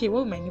 I was like, hey, what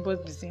will my neighbors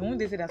be saying? Won't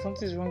they say that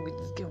something is wrong with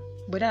this girl?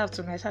 But that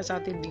afternoon, I started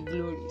shouting the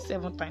glory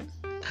 7 times.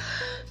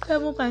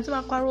 7 times.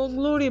 I quarrel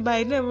glory, but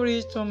I never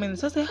reached 2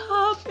 minutes. So I said,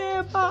 half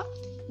never.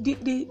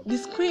 The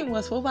scream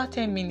was for over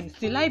 10 minutes.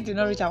 The light did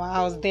not reach our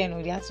house then.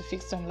 We had to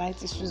fix some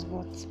light issues,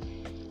 but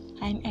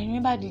I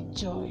remember the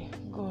joy.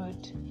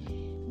 God,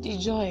 the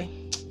joy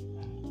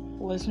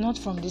was not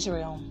from this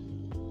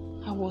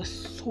realm. I was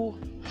so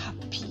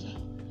happy.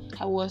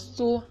 I was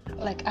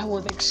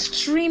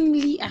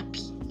extremely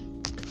happy.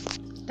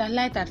 That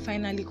light had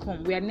finally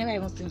come. We had never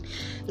even seen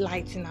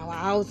lights in our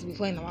house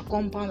before, in our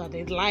compound, or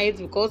the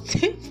lights, because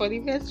for the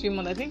first few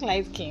months, I think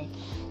lights came.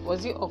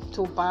 Was it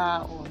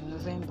October or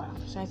November?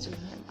 I'm trying to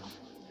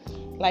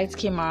remember. Lights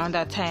came around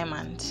that time,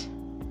 and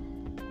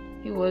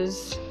it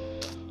was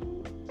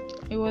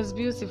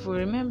beautiful.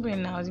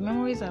 Remembering now, the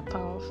memories are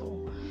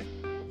powerful.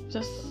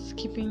 Just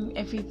keeping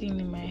everything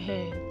in my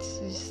head.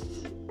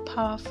 Just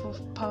powerful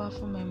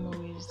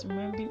memories.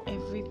 Remembering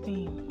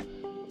everything.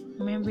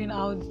 Remembering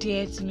how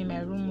dear to me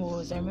my room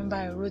was. I remember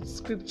I wrote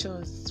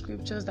scriptures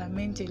that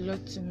meant a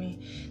lot to me.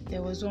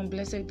 There was one,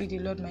 blessed be the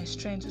Lord my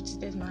strength, which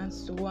teaches my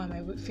hands to war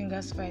and my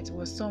fingers fight. It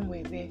was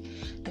somewhere there.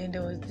 Then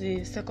there was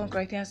the 2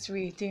 Corinthians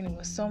 3:18. It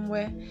was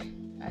somewhere.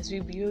 As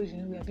we behold,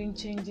 we have been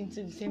changed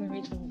into the same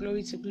image from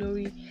glory to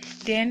glory.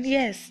 Then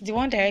yes, the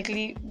one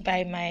directly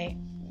by my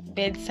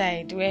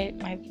bedside, where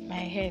my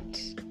head,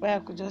 where I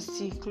could just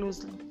see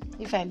closely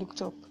if I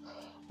looked up,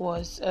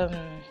 was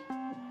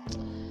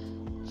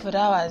for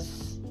that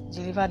was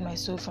delivered my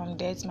soul from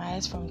death, my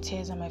eyes from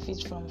tears, and my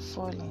feet from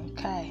falling.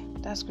 Kai,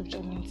 that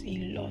scripture means a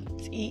lot.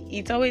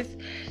 It always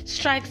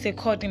strikes a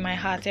chord in my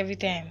heart every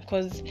time,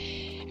 because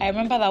I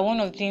remember that one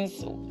of the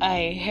things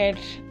I heard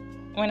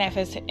when I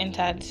first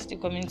entered the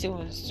community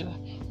was to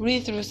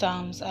read through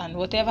Psalms, and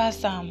whatever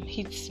Psalm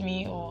hits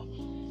me or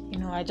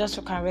I just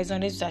can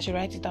resonate with, I should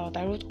write it out.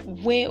 I wrote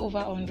way over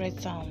 100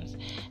 Psalms,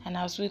 and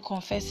I was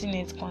confessing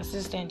it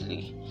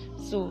consistently.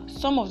 So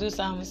some of those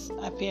Psalms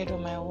appeared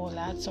on my wall.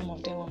 I had some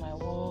of them on my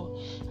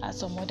wall. I had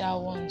some other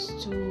ones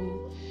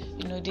too.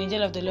 The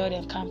angel of the Lord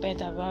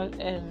encampeth about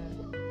the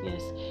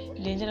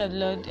angel of the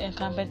Lord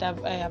encampeth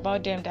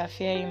about them that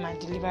fear him and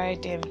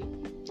delivered them.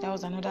 That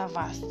was another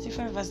verse.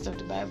 Different verses of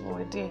the Bible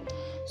were there.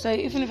 So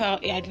even if I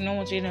did not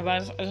want to read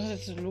about it, I just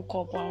wanted to look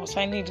up, or I was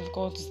finding it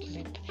difficult to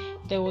sleep,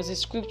 there was a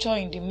scripture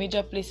in the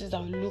major places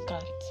I would look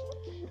at,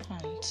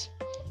 and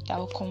that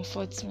would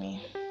comfort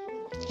me.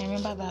 I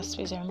remember that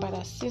space, I remember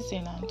that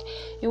season, and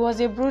it was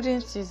a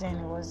brooding season.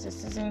 It was a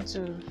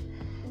season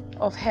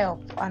of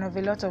help and of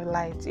a lot of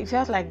light. It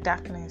felt like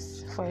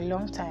darkness for a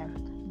long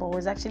time, but it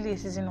was actually a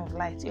season of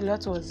light. A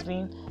lot was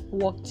being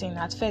walked in.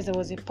 At first, there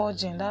was a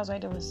purging. That's why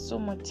there was so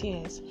much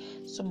tears,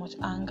 so much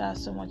anger,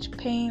 so much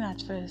pain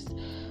at first.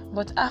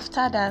 But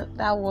after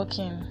that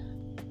walking,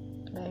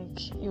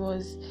 it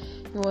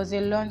was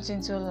a launch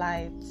into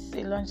light,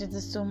 a launch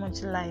into so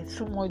much light,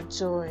 so much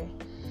joy.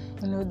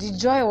 The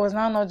joy was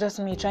now not just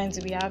me trying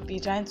to be happy,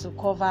 trying to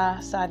cover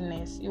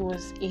sadness. It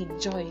was a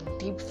joy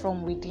deep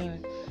from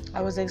within.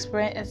 I was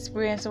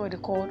experiencing what they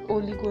call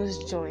Holy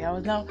Ghost joy. I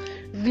was now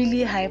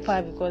really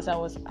hyper because I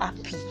was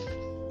happy.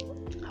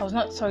 I was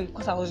not sorry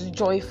because I was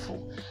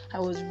joyful. I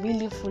was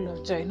really full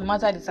of joy. No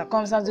matter the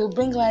circumstances, they would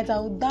bring lights, I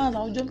would dance,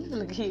 I would jump. People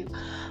like, hey,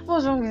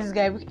 what's wrong with this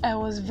guy? I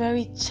was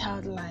very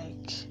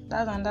childlike.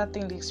 That's another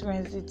thing the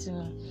experience did to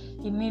me.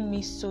 It made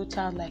me so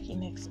childlike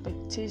in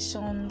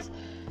expectations.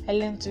 I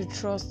learned to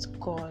trust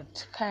God.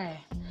 I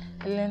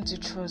learned to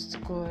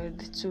trust God,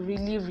 to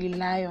really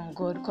rely on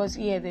God, because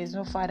here there's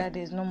no father,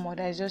 there's no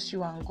mother, it's just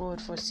you and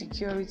God for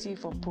security,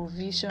 for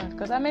provision.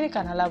 Because how many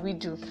can Allah we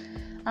do?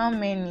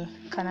 And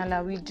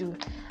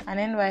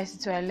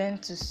NYC too, I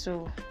learned to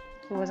sow.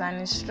 It was an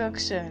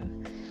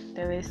instruction.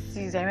 There were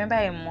seeds. I remember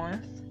a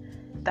month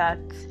that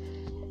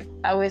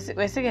we're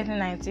still getting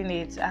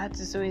 19.8. I had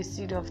to sow a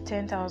seed of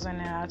 10,000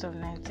 out of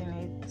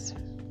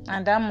 19.8,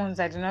 and that month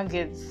I did not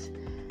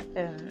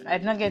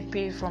get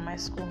paid from my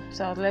school,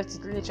 so I was left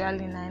with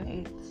literally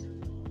 9.8.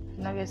 Did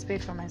not get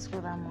paid from my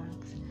school that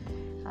month,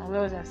 and I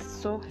was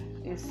just sow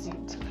a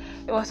seed.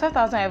 It was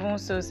 5,000 I even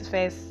sowed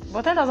first,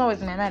 but 10,000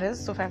 was in my mind. Let's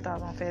sow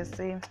 5,000 first,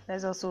 saying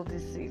let's just sow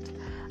this seed,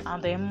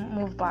 and then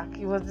move back.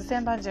 It was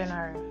December,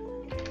 January,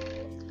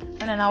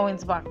 and then I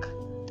went back.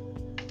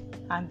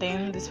 And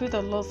then the Spirit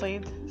of the Lord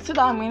said, see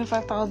that remaining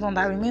 5,000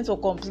 that remains to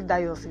complete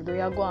that your seed,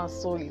 you go and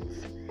sow it.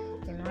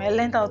 I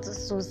learned how to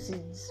sow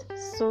seeds.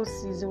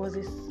 It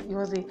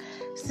was a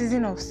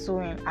season of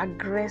sowing,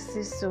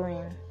 aggressive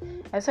sowing.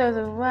 I saw it,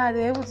 wow,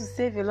 they're able to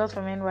save a lot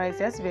from NYSC.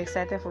 You have to be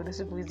excited for those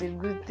people. It's a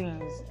good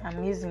thing. It's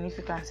amazing if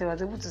you can save. I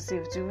was able to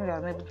save too, even though I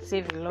was able to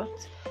save a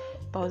lot,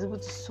 but I was able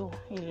to sow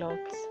a lot.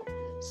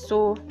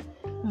 So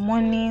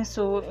money,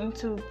 so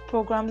into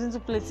programs, into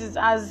places,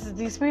 as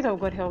the Spirit of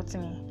God helped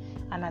me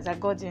and as I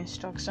got the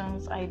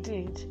instructions, I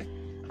did.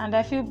 And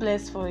I feel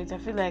blessed for it. I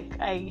feel like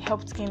I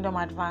helped Kingdom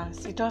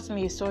advance. It taught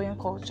me a sowing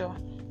culture.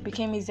 It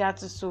became easier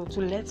to sow,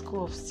 to let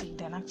go of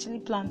seed and actually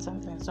plant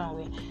something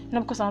somewhere.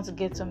 Not because I want to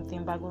get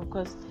something back, but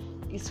because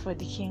it's for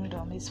the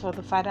kingdom. It's for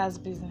the Father's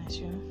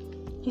business,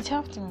 It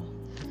helped me.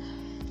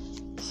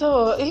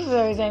 So, if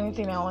there is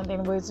anything I want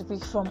anybody to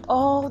pick from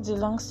all the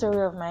long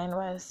story of my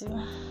NYSC,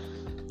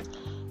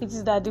 it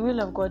is that the will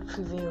of God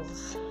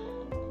prevails.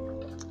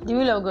 The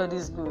will of God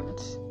is good.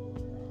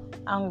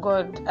 And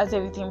God has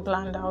everything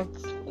planned out.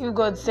 If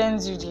God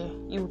sends you there,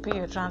 He will pay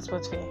your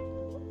transport fare.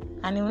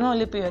 And He will not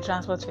only pay your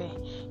transport fare,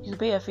 He will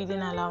pay your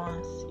feeding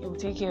allowance. He will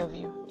take care of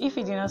you. If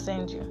He did not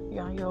send you,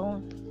 you're on your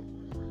own.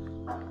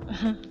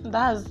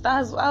 that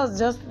was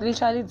just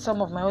literally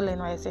some of my whole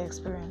NYSC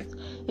experience.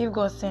 If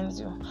God sends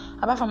you,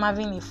 apart from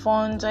having a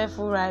fun,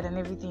 joyful ride and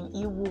everything,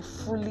 He will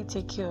fully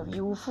take care of you.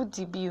 He will foot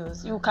the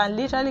bills. You can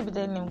literally be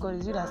telling Him, God,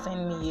 is you that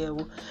send me here.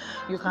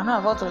 You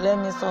cannot afford to let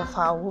me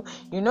suffer.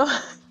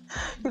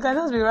 You can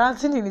just be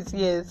ranting in His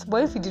ears.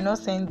 But if He did not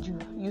send you,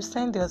 you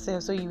send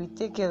yourself, so you will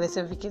take care of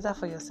yourself, you cater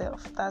for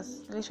yourself.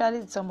 That's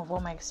literally some of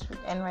what my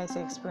NYSC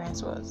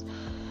experience was.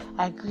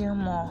 I grew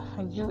more.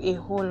 I grew a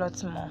whole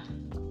lot more.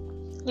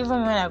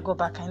 Even when I go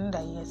back, I know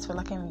that yes, for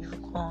like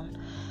you've grown.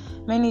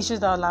 Many issues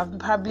that I would have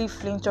probably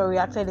flinched or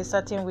reacted a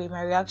certain way,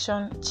 my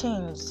reactions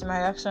changed.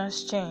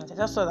 I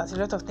just saw that a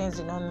lot of things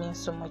did not mean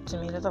so much to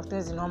me. A lot of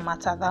things did not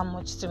matter that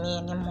much to me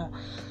anymore.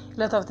 A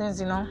lot of things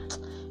did not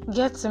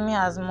get to me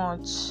as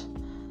much.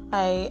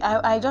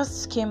 I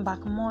just came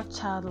back more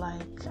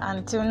childlike.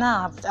 Until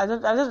now, I've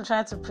just been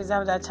trying to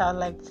preserve that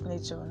childlike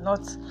nature,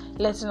 not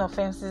letting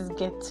offenses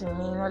get to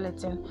me,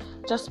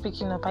 just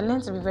speaking up. I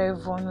learned to be very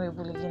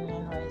vulnerable again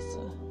in NYSC.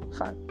 In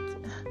fact,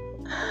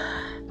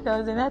 there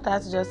was a night I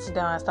had to just sit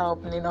down and start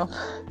opening up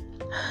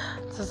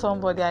to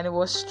somebody, and it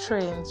was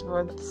strange,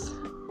 but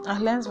I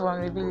learned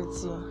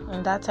vulnerability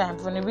in that time.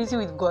 Vulnerability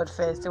with God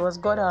first. It was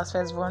God I was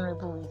first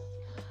vulnerable with,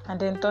 and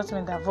then taught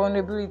me that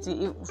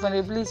vulnerability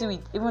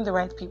with even the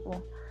right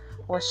people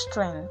was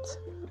strength.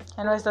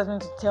 And I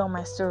started to tell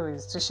my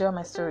stories, to share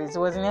my stories. It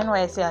was in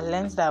NYSC I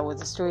learned that I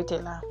was a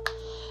storyteller.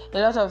 A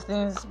lot of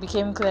things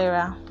became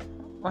clearer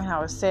when I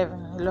was 7.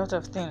 A lot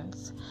of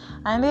things.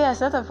 And yes,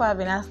 a lot of people have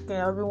been asking,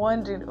 I've been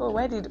wondering,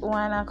 where did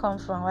Uwana come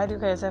from? Why do you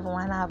call yourself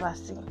Uwana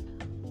Abasi?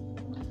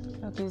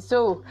 Okay,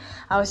 so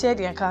I'll share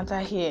the encounter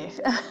here.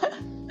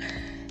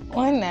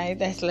 One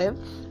night I slept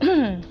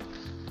and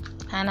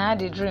I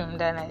had a dream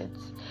that night.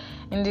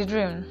 In the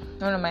dream,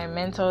 one of my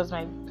mentors,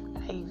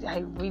 he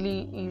has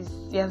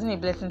been a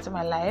blessing to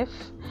my life,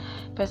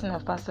 person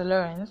of Pastor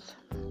Lawrence,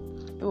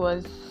 he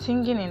was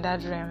singing in that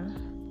dream,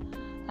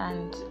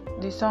 and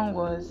the song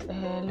was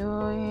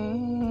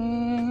Elohim,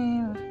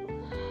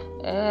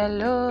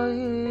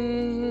 Elohim,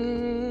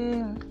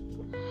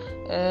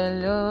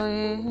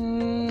 Elohim,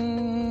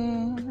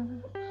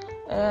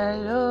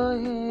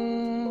 Elohim,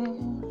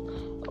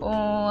 O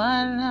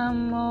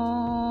Anamo,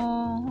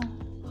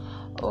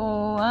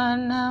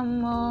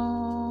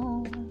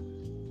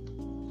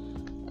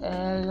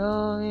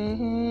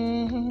 Elohim,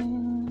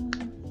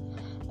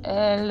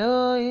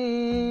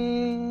 Elohim,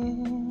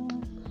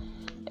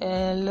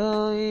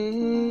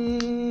 Elohim,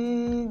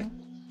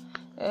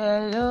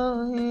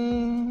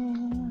 Elohim,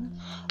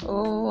 O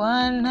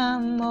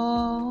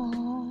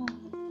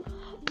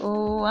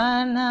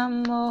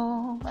Anamo.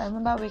 I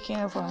remember waking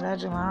up from that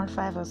dream around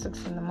 5 or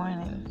 6 in the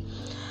morning.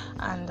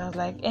 And I was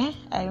like,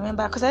 I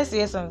remember, because I used to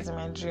hear something in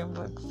my dream,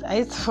 but I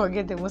used to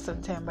forget it most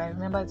of the time. But I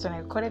remember it when I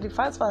recorded it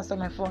fast on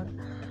my phone.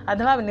 I've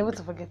never been able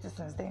to forget it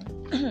since then.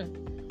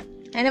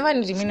 I never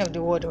knew the meaning of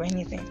the word or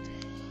anything.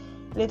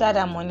 Later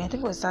that morning, I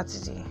think it was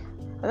Saturday,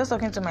 I was just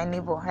talking to my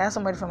neighbor. I had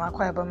somebody from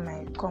Akwa Ibom in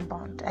my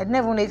compound. I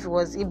never know if it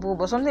was Igbo,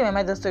 but something my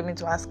mom just told me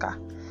to ask her.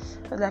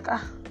 I was like,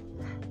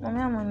 Mommy,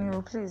 I'm on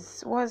you,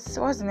 please. What's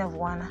the name of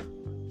Uwana?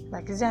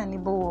 Like, is there an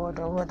Igbo word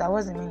or what? That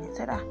wasn't meaning. He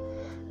said,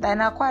 that in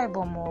Akwa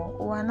Ibom,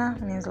 Uwana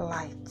means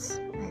light.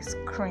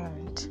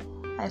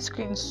 I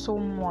screamed so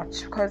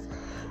much because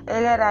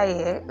earlier that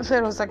year,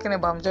 Fred was talking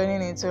about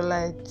joining into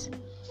light,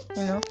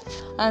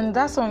 and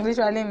that song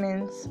literally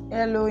means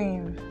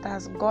Elohim.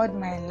 That's God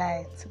my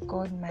light,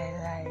 God my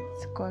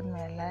light, God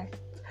my light.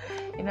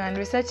 And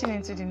researching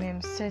into the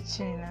name,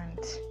 and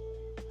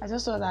I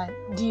just saw that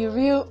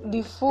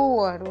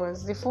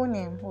the full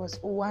name was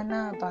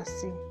Uwana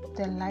Abasi,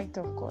 the light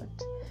of God.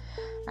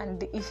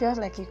 And it felt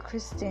like a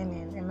Christian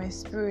name in my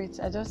spirit.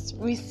 I just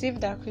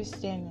received that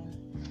Christian name,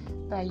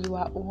 that you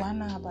are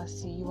Uwana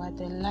Abasi, you are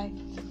the light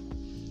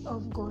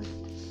of God.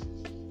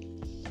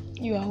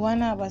 You are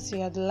Uwana Abasi,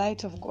 you are the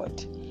light of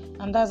God.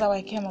 And that's how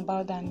I came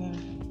about that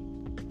name.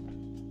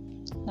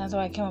 That's how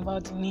I came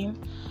about the name.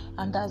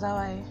 And that's how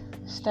I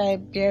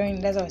started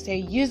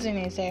using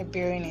it, started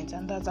bearing it.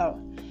 And that's how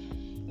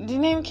The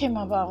name came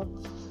about.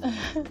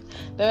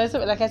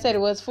 Like I said, it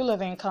was full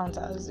of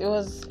encounters. It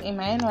was in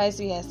my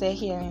NYC. I started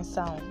hearing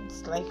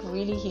sounds, like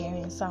really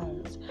hearing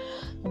sounds.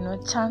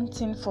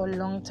 Chanting for a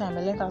long time.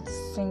 I learned how to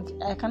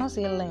sing. I cannot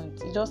say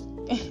learned. It just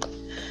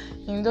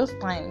in those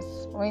times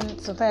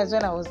sometimes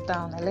when I was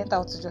down, I learned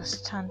how to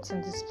just chant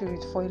in the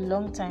spirit for a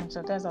long time.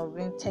 Sometimes I was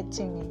doing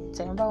 30 minutes.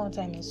 I remember one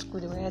time in school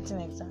they were writing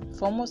exam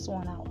for almost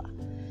 1 hour.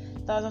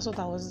 That was just what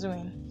I was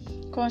doing,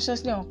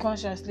 consciously,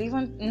 unconsciously.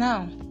 Even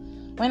now,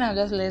 when I'm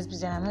just less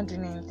busy and I'm not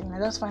doing anything, I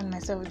just find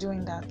myself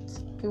doing that.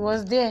 It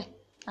was there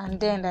and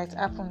then that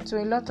happened. So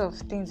a lot of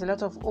things, a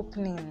lot of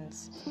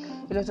openings,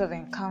 a lot of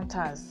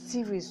encounters,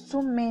 series,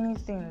 so many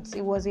things.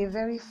 It was a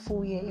very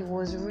full year. It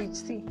was rich.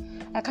 See,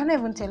 I can't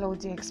even tell all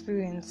the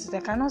experiences. I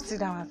cannot sit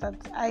down and start.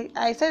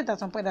 I said at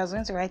some point I was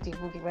going to write a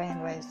book about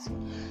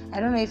NYC. I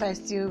don't know if I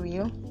still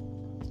will.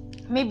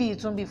 Maybe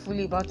it won't be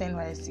fully about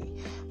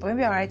NYC, but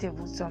maybe I'll write a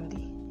book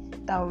someday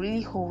that will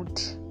really hold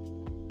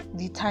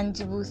the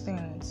tangible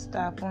things that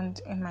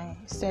happened in my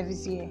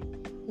service year.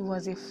 It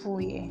was a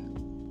full year.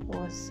 It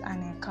was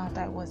an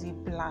encounter. It was a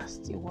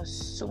blast. It was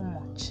so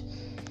much.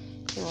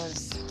 It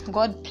was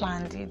God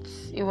planned it.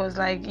 It was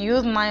like He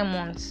used 9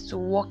 months to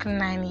work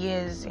 9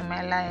 years in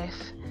my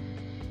life.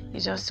 It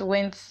just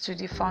went to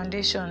the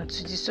foundation,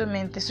 to the so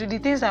many things, to the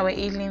things that were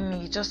ailing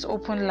me. It just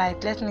opened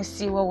light. Let me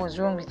see what was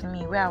wrong with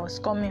me, where I was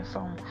coming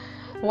from,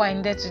 what I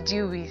needed to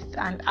deal with,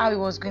 and how it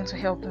was going to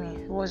help me.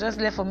 It was just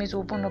left for me to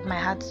open up my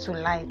heart to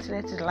light,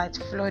 let the light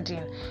flood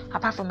in.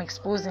 Apart from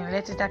exposing,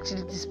 let it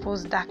actually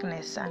dispose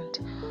darkness and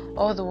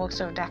all the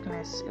works of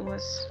darkness.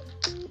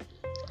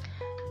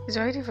 It's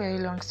already very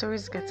long.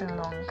 Story's getting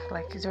long.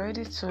 Like, it's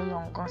already too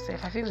long.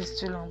 I feel it's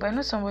too long. But I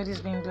know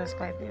somebody's being blessed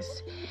by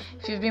this.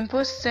 If you've been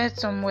posted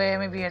somewhere,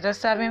 maybe you're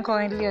just serving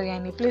currently, or you're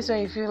in a place where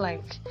you feel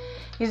like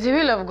it's the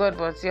will of God,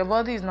 but your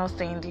body is not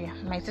staying there.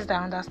 My sister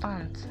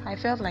understands. I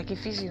felt like a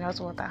fish in hot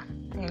water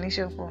in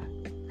Ishopo.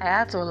 I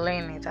had to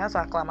learn it. I had to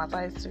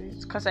acclimatize to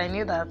it. Because I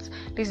knew that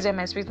this is where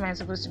my spirit mind is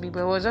supposed to be.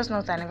 But it was just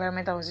not an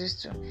environment I was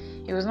used to.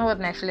 It was not what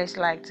my flesh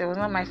liked. It was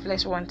not what my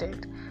flesh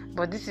wanted.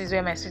 But this is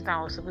where my spirit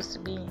mind was supposed to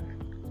be in.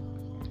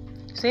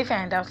 So if you're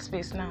in that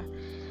space now,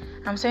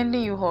 I'm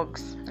sending you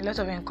hugs, a lot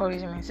of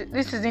encouragement.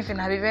 This season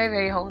finna be very,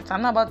 very hot.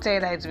 I'm not about to tell you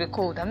that it will be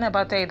cold. I'm not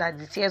about to tell you that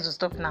the tears will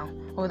stop now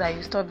or that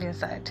you stop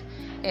inside.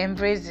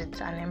 Embrace it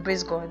and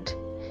embrace God.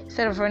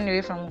 Instead of running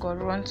away from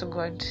God, run to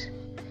God.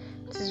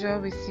 It is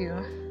well with you.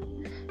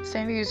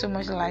 Sending you so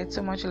much light,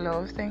 so much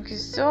love. Thank you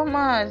so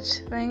much.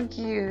 Thank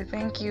you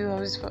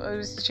always for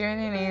always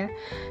tuning in.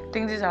 I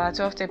think this is our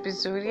 12th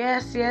episode.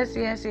 Yes.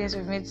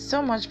 We've made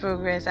so much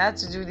progress. I had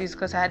to do this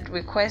because I had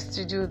requests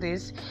to do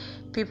this.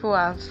 People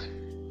have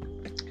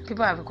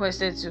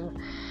requested to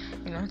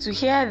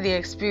hear the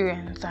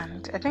experience,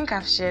 and I think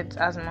I've shared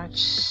as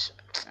much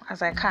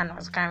as I can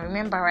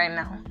remember right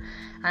now.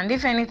 And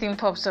if anything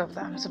pops up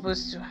that I'm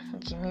supposed to,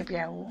 okay, maybe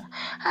I will.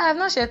 I have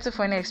not shared too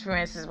funny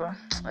experiences, but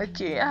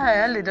okay, I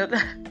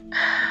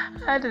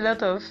had a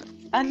lot of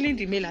handling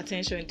the male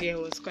attention there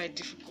was quite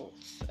difficult.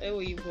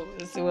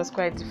 It was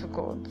quite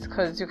difficult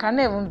because you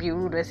cannot even be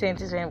rude or say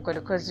anything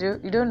because you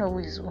don't know who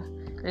is who.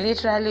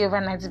 Literally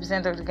over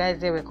 90% of the guys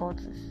there were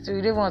cultists, so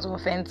you don't want to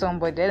offend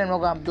somebody. They're not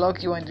going to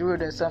block you on the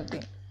road or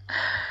something,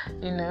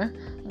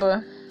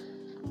 But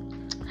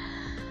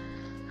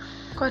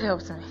God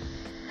helped me.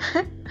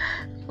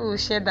 We'll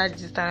share that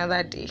just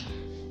another day.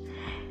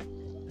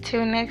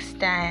 Till next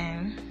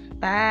time,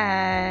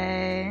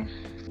 bye.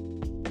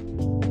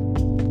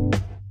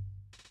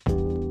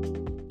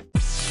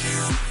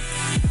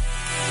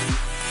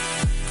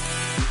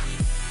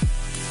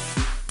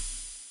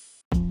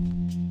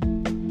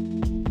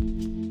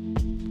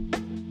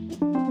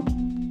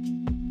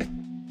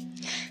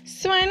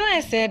 So I know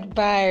I said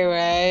bye,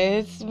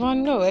 right? But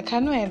no, I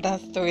cannot end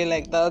that story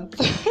like that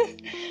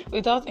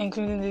without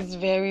including this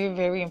very,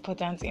 very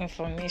important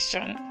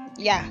information.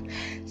 Yeah.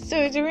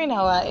 So during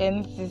our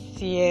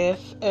NCCF,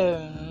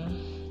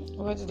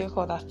 what do they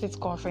call that state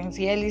conference?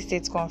 Yearly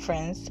state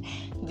conference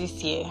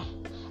this year,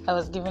 I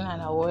was given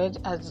an award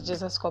as the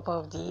Jesus Couple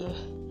of the Year.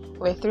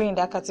 We're 3 in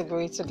that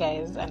category, 2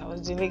 guys, and I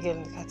was the leader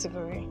in the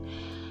category.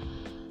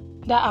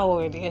 That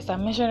award, yes, I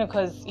mentioned it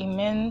because it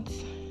meant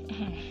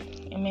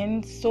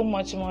so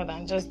much more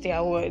than just the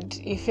award.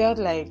 It felt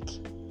like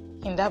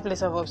in that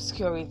place of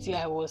obscurity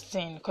I was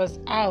seen, because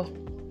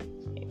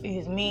it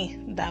is me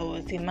that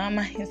was a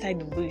mama inside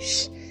the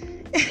bush.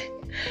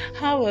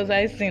 How was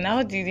I seen?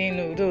 How did they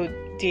know? Though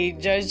they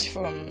judged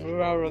from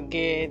rural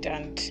rugged,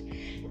 and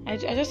I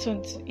just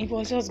it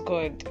was just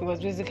God. It was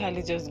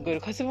basically just God.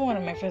 Because even one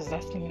of my friends was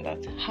asking me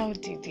that, how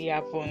did it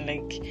happen?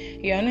 Like,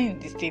 you are not in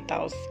the state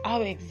house.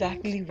 How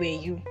exactly were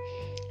you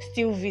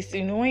still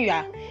visible? When you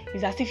are,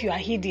 it's as if you are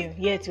hidden,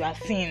 yet you are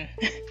seen.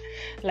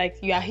 Like,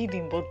 you are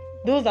hidden, but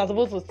those that are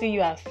supposed to see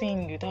you are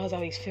seeing you. That was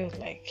how it felt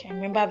like. I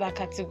remember that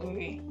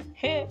category.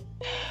 I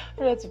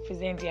wanted to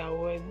present the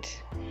award.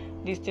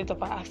 The state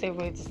of asked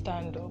everybody to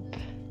stand up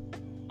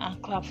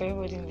and clap for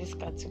everybody in this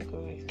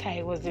category.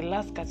 It was the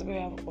last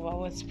category of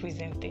awards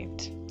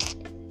presented.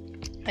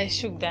 I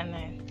shook that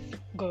night.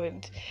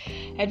 God,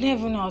 I didn't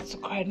even know how to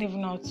cry. I didn't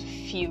even know how to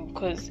feel,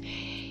 because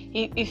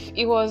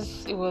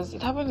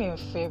it happened in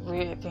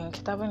February. I think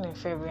it happened in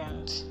February,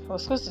 and it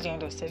was close to the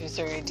end of service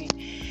already.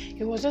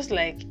 It was just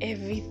like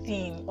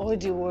everything, all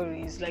the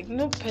worries. Like,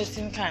 no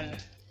person can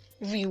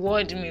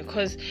reward me,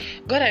 because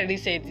God already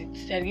said it.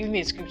 He had given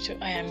me a scripture,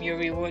 I am your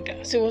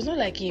rewarder. So it was not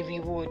like a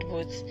reward,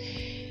 but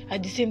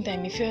at the same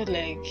time it felt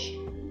like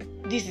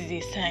this is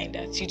a sign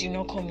that you did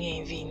not come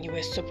here in vain. You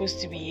were supposed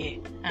to be here,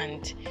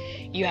 and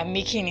you are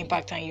making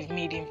impact, and you've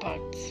made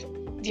impact.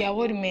 The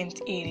award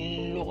meant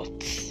a lot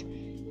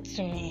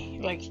to me,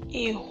 like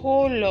a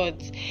whole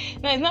lot.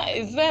 Now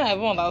it's then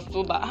I've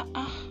understood that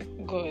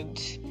God,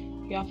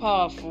 you are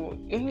powerful.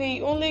 Only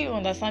you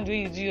understand the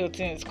way you do your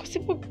things.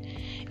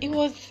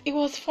 Because it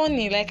was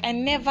funny. Like, I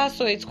never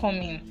saw it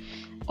coming.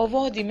 Of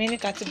all the many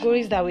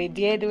categories that were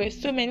there were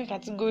so many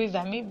categories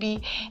that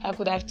maybe I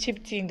could have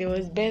chipped in. There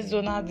was best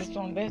donor, this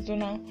one, best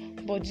donor,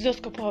 but Jesus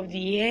Couple of the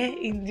Year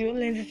in the whole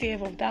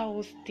NCCF of that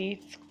whole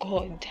state.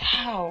 God,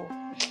 how?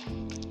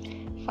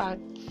 Fact.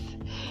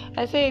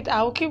 I said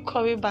I'll keep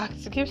coming back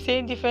to keep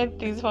saying different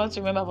things for us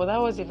to remember, but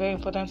that was a very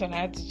important thing I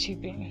had to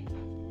chip in.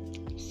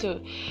 So,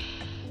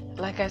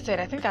 like I said,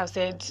 I think I've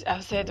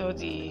said all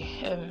the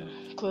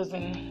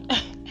closing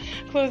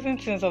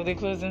things of the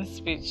closing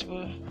speech,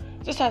 but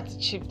just had to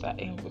chip that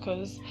in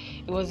because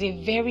it was a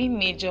very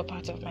major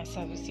part of my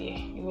service here.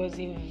 It was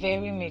a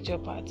very major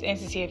part.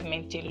 NCCF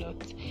meant a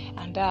lot,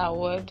 and that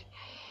award,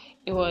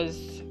 it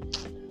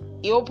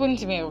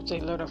opened me up to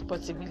a lot of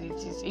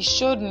possibilities. It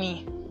showed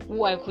me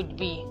who I could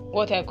be,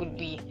 what I could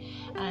be,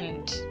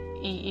 and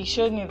it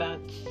showed me that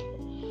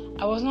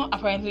I was not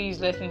apparently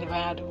useless in the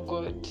vineyard of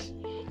God,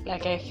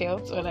 like I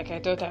felt or like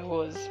I thought I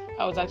was.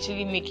 I was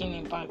actually making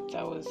impact.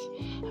 I was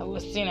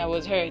seen, I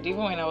was heard,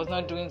 even when I was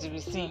not doing to be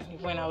seen,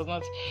 even when I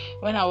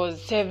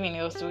was serving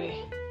elsewhere.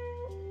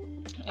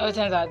 All the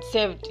times I had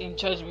served in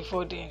church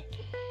before then,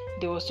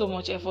 there was so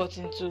much effort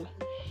into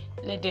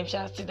let them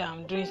just see that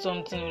I'm doing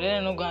something, let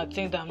them not go and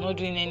think that I'm not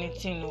doing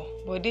anything. No.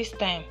 But this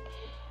time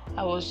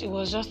it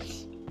was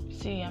just,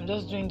 see, I'm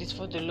just doing this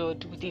for the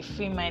Lord with a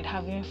free mind,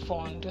 having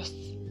fun, just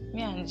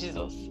me and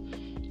Jesus.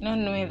 Not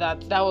knowing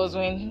that was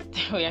when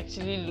they were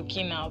actually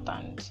looking out,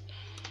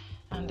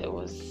 and it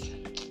was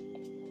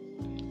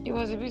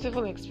a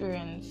beautiful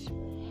experience.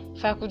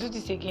 If I could do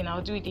this again,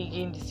 I'll do it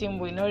again the same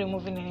way, not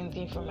removing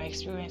anything from my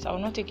experience. I will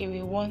not take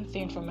away one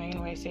thing from my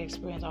NYC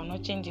experience. I will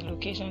not change the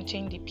location,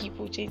 change the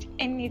people, change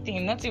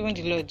anything, not even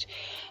the lodge,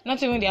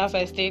 not even the house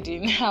I stayed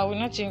in. I will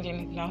not change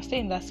anything. I'll stay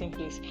in that same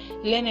place,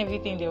 learn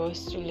everything there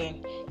was to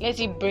learn. Let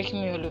it break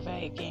me all over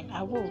again.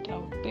 I would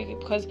break it,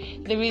 because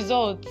the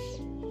results,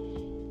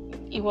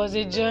 it was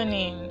a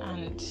journey,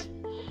 and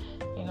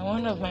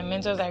one of my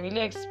mentors I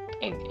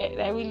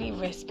really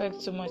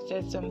respect so much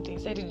said something.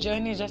 Said the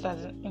journey is just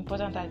as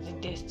important as the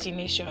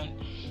destination,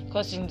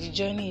 because in the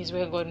journey is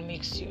where God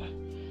makes you.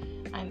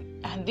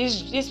 And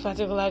this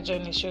particular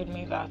journey showed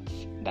me that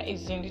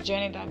it's in the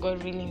journey that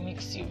God really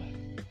makes you.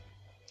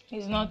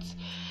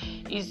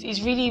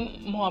 It's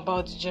really more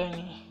about the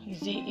journey.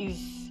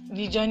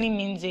 The journey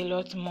means a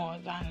lot more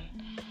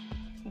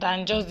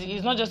than just,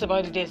 it's not just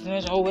about the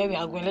destination, where we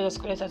are going, let us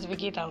collect a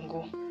certificate and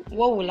go.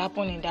 What will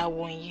happen in that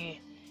 1 year?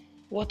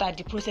 What are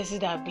the processes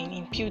that have been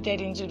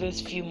imputed into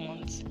those few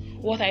months?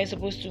 What are you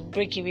supposed to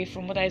break away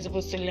from? What are you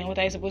supposed to learn? What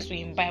are you supposed to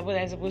imbibe? What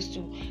are you supposed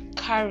to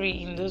carry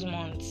in those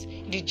months?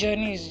 The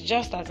journey is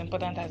just as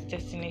important as the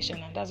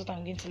destination, and that's what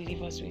I'm going to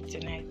leave us with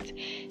tonight.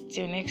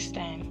 Till next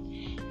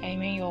time, I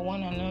remain your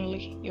one and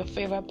only, your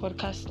favorite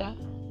podcaster,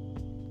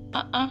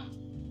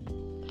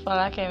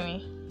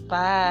 Falakemi.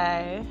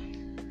 Bye.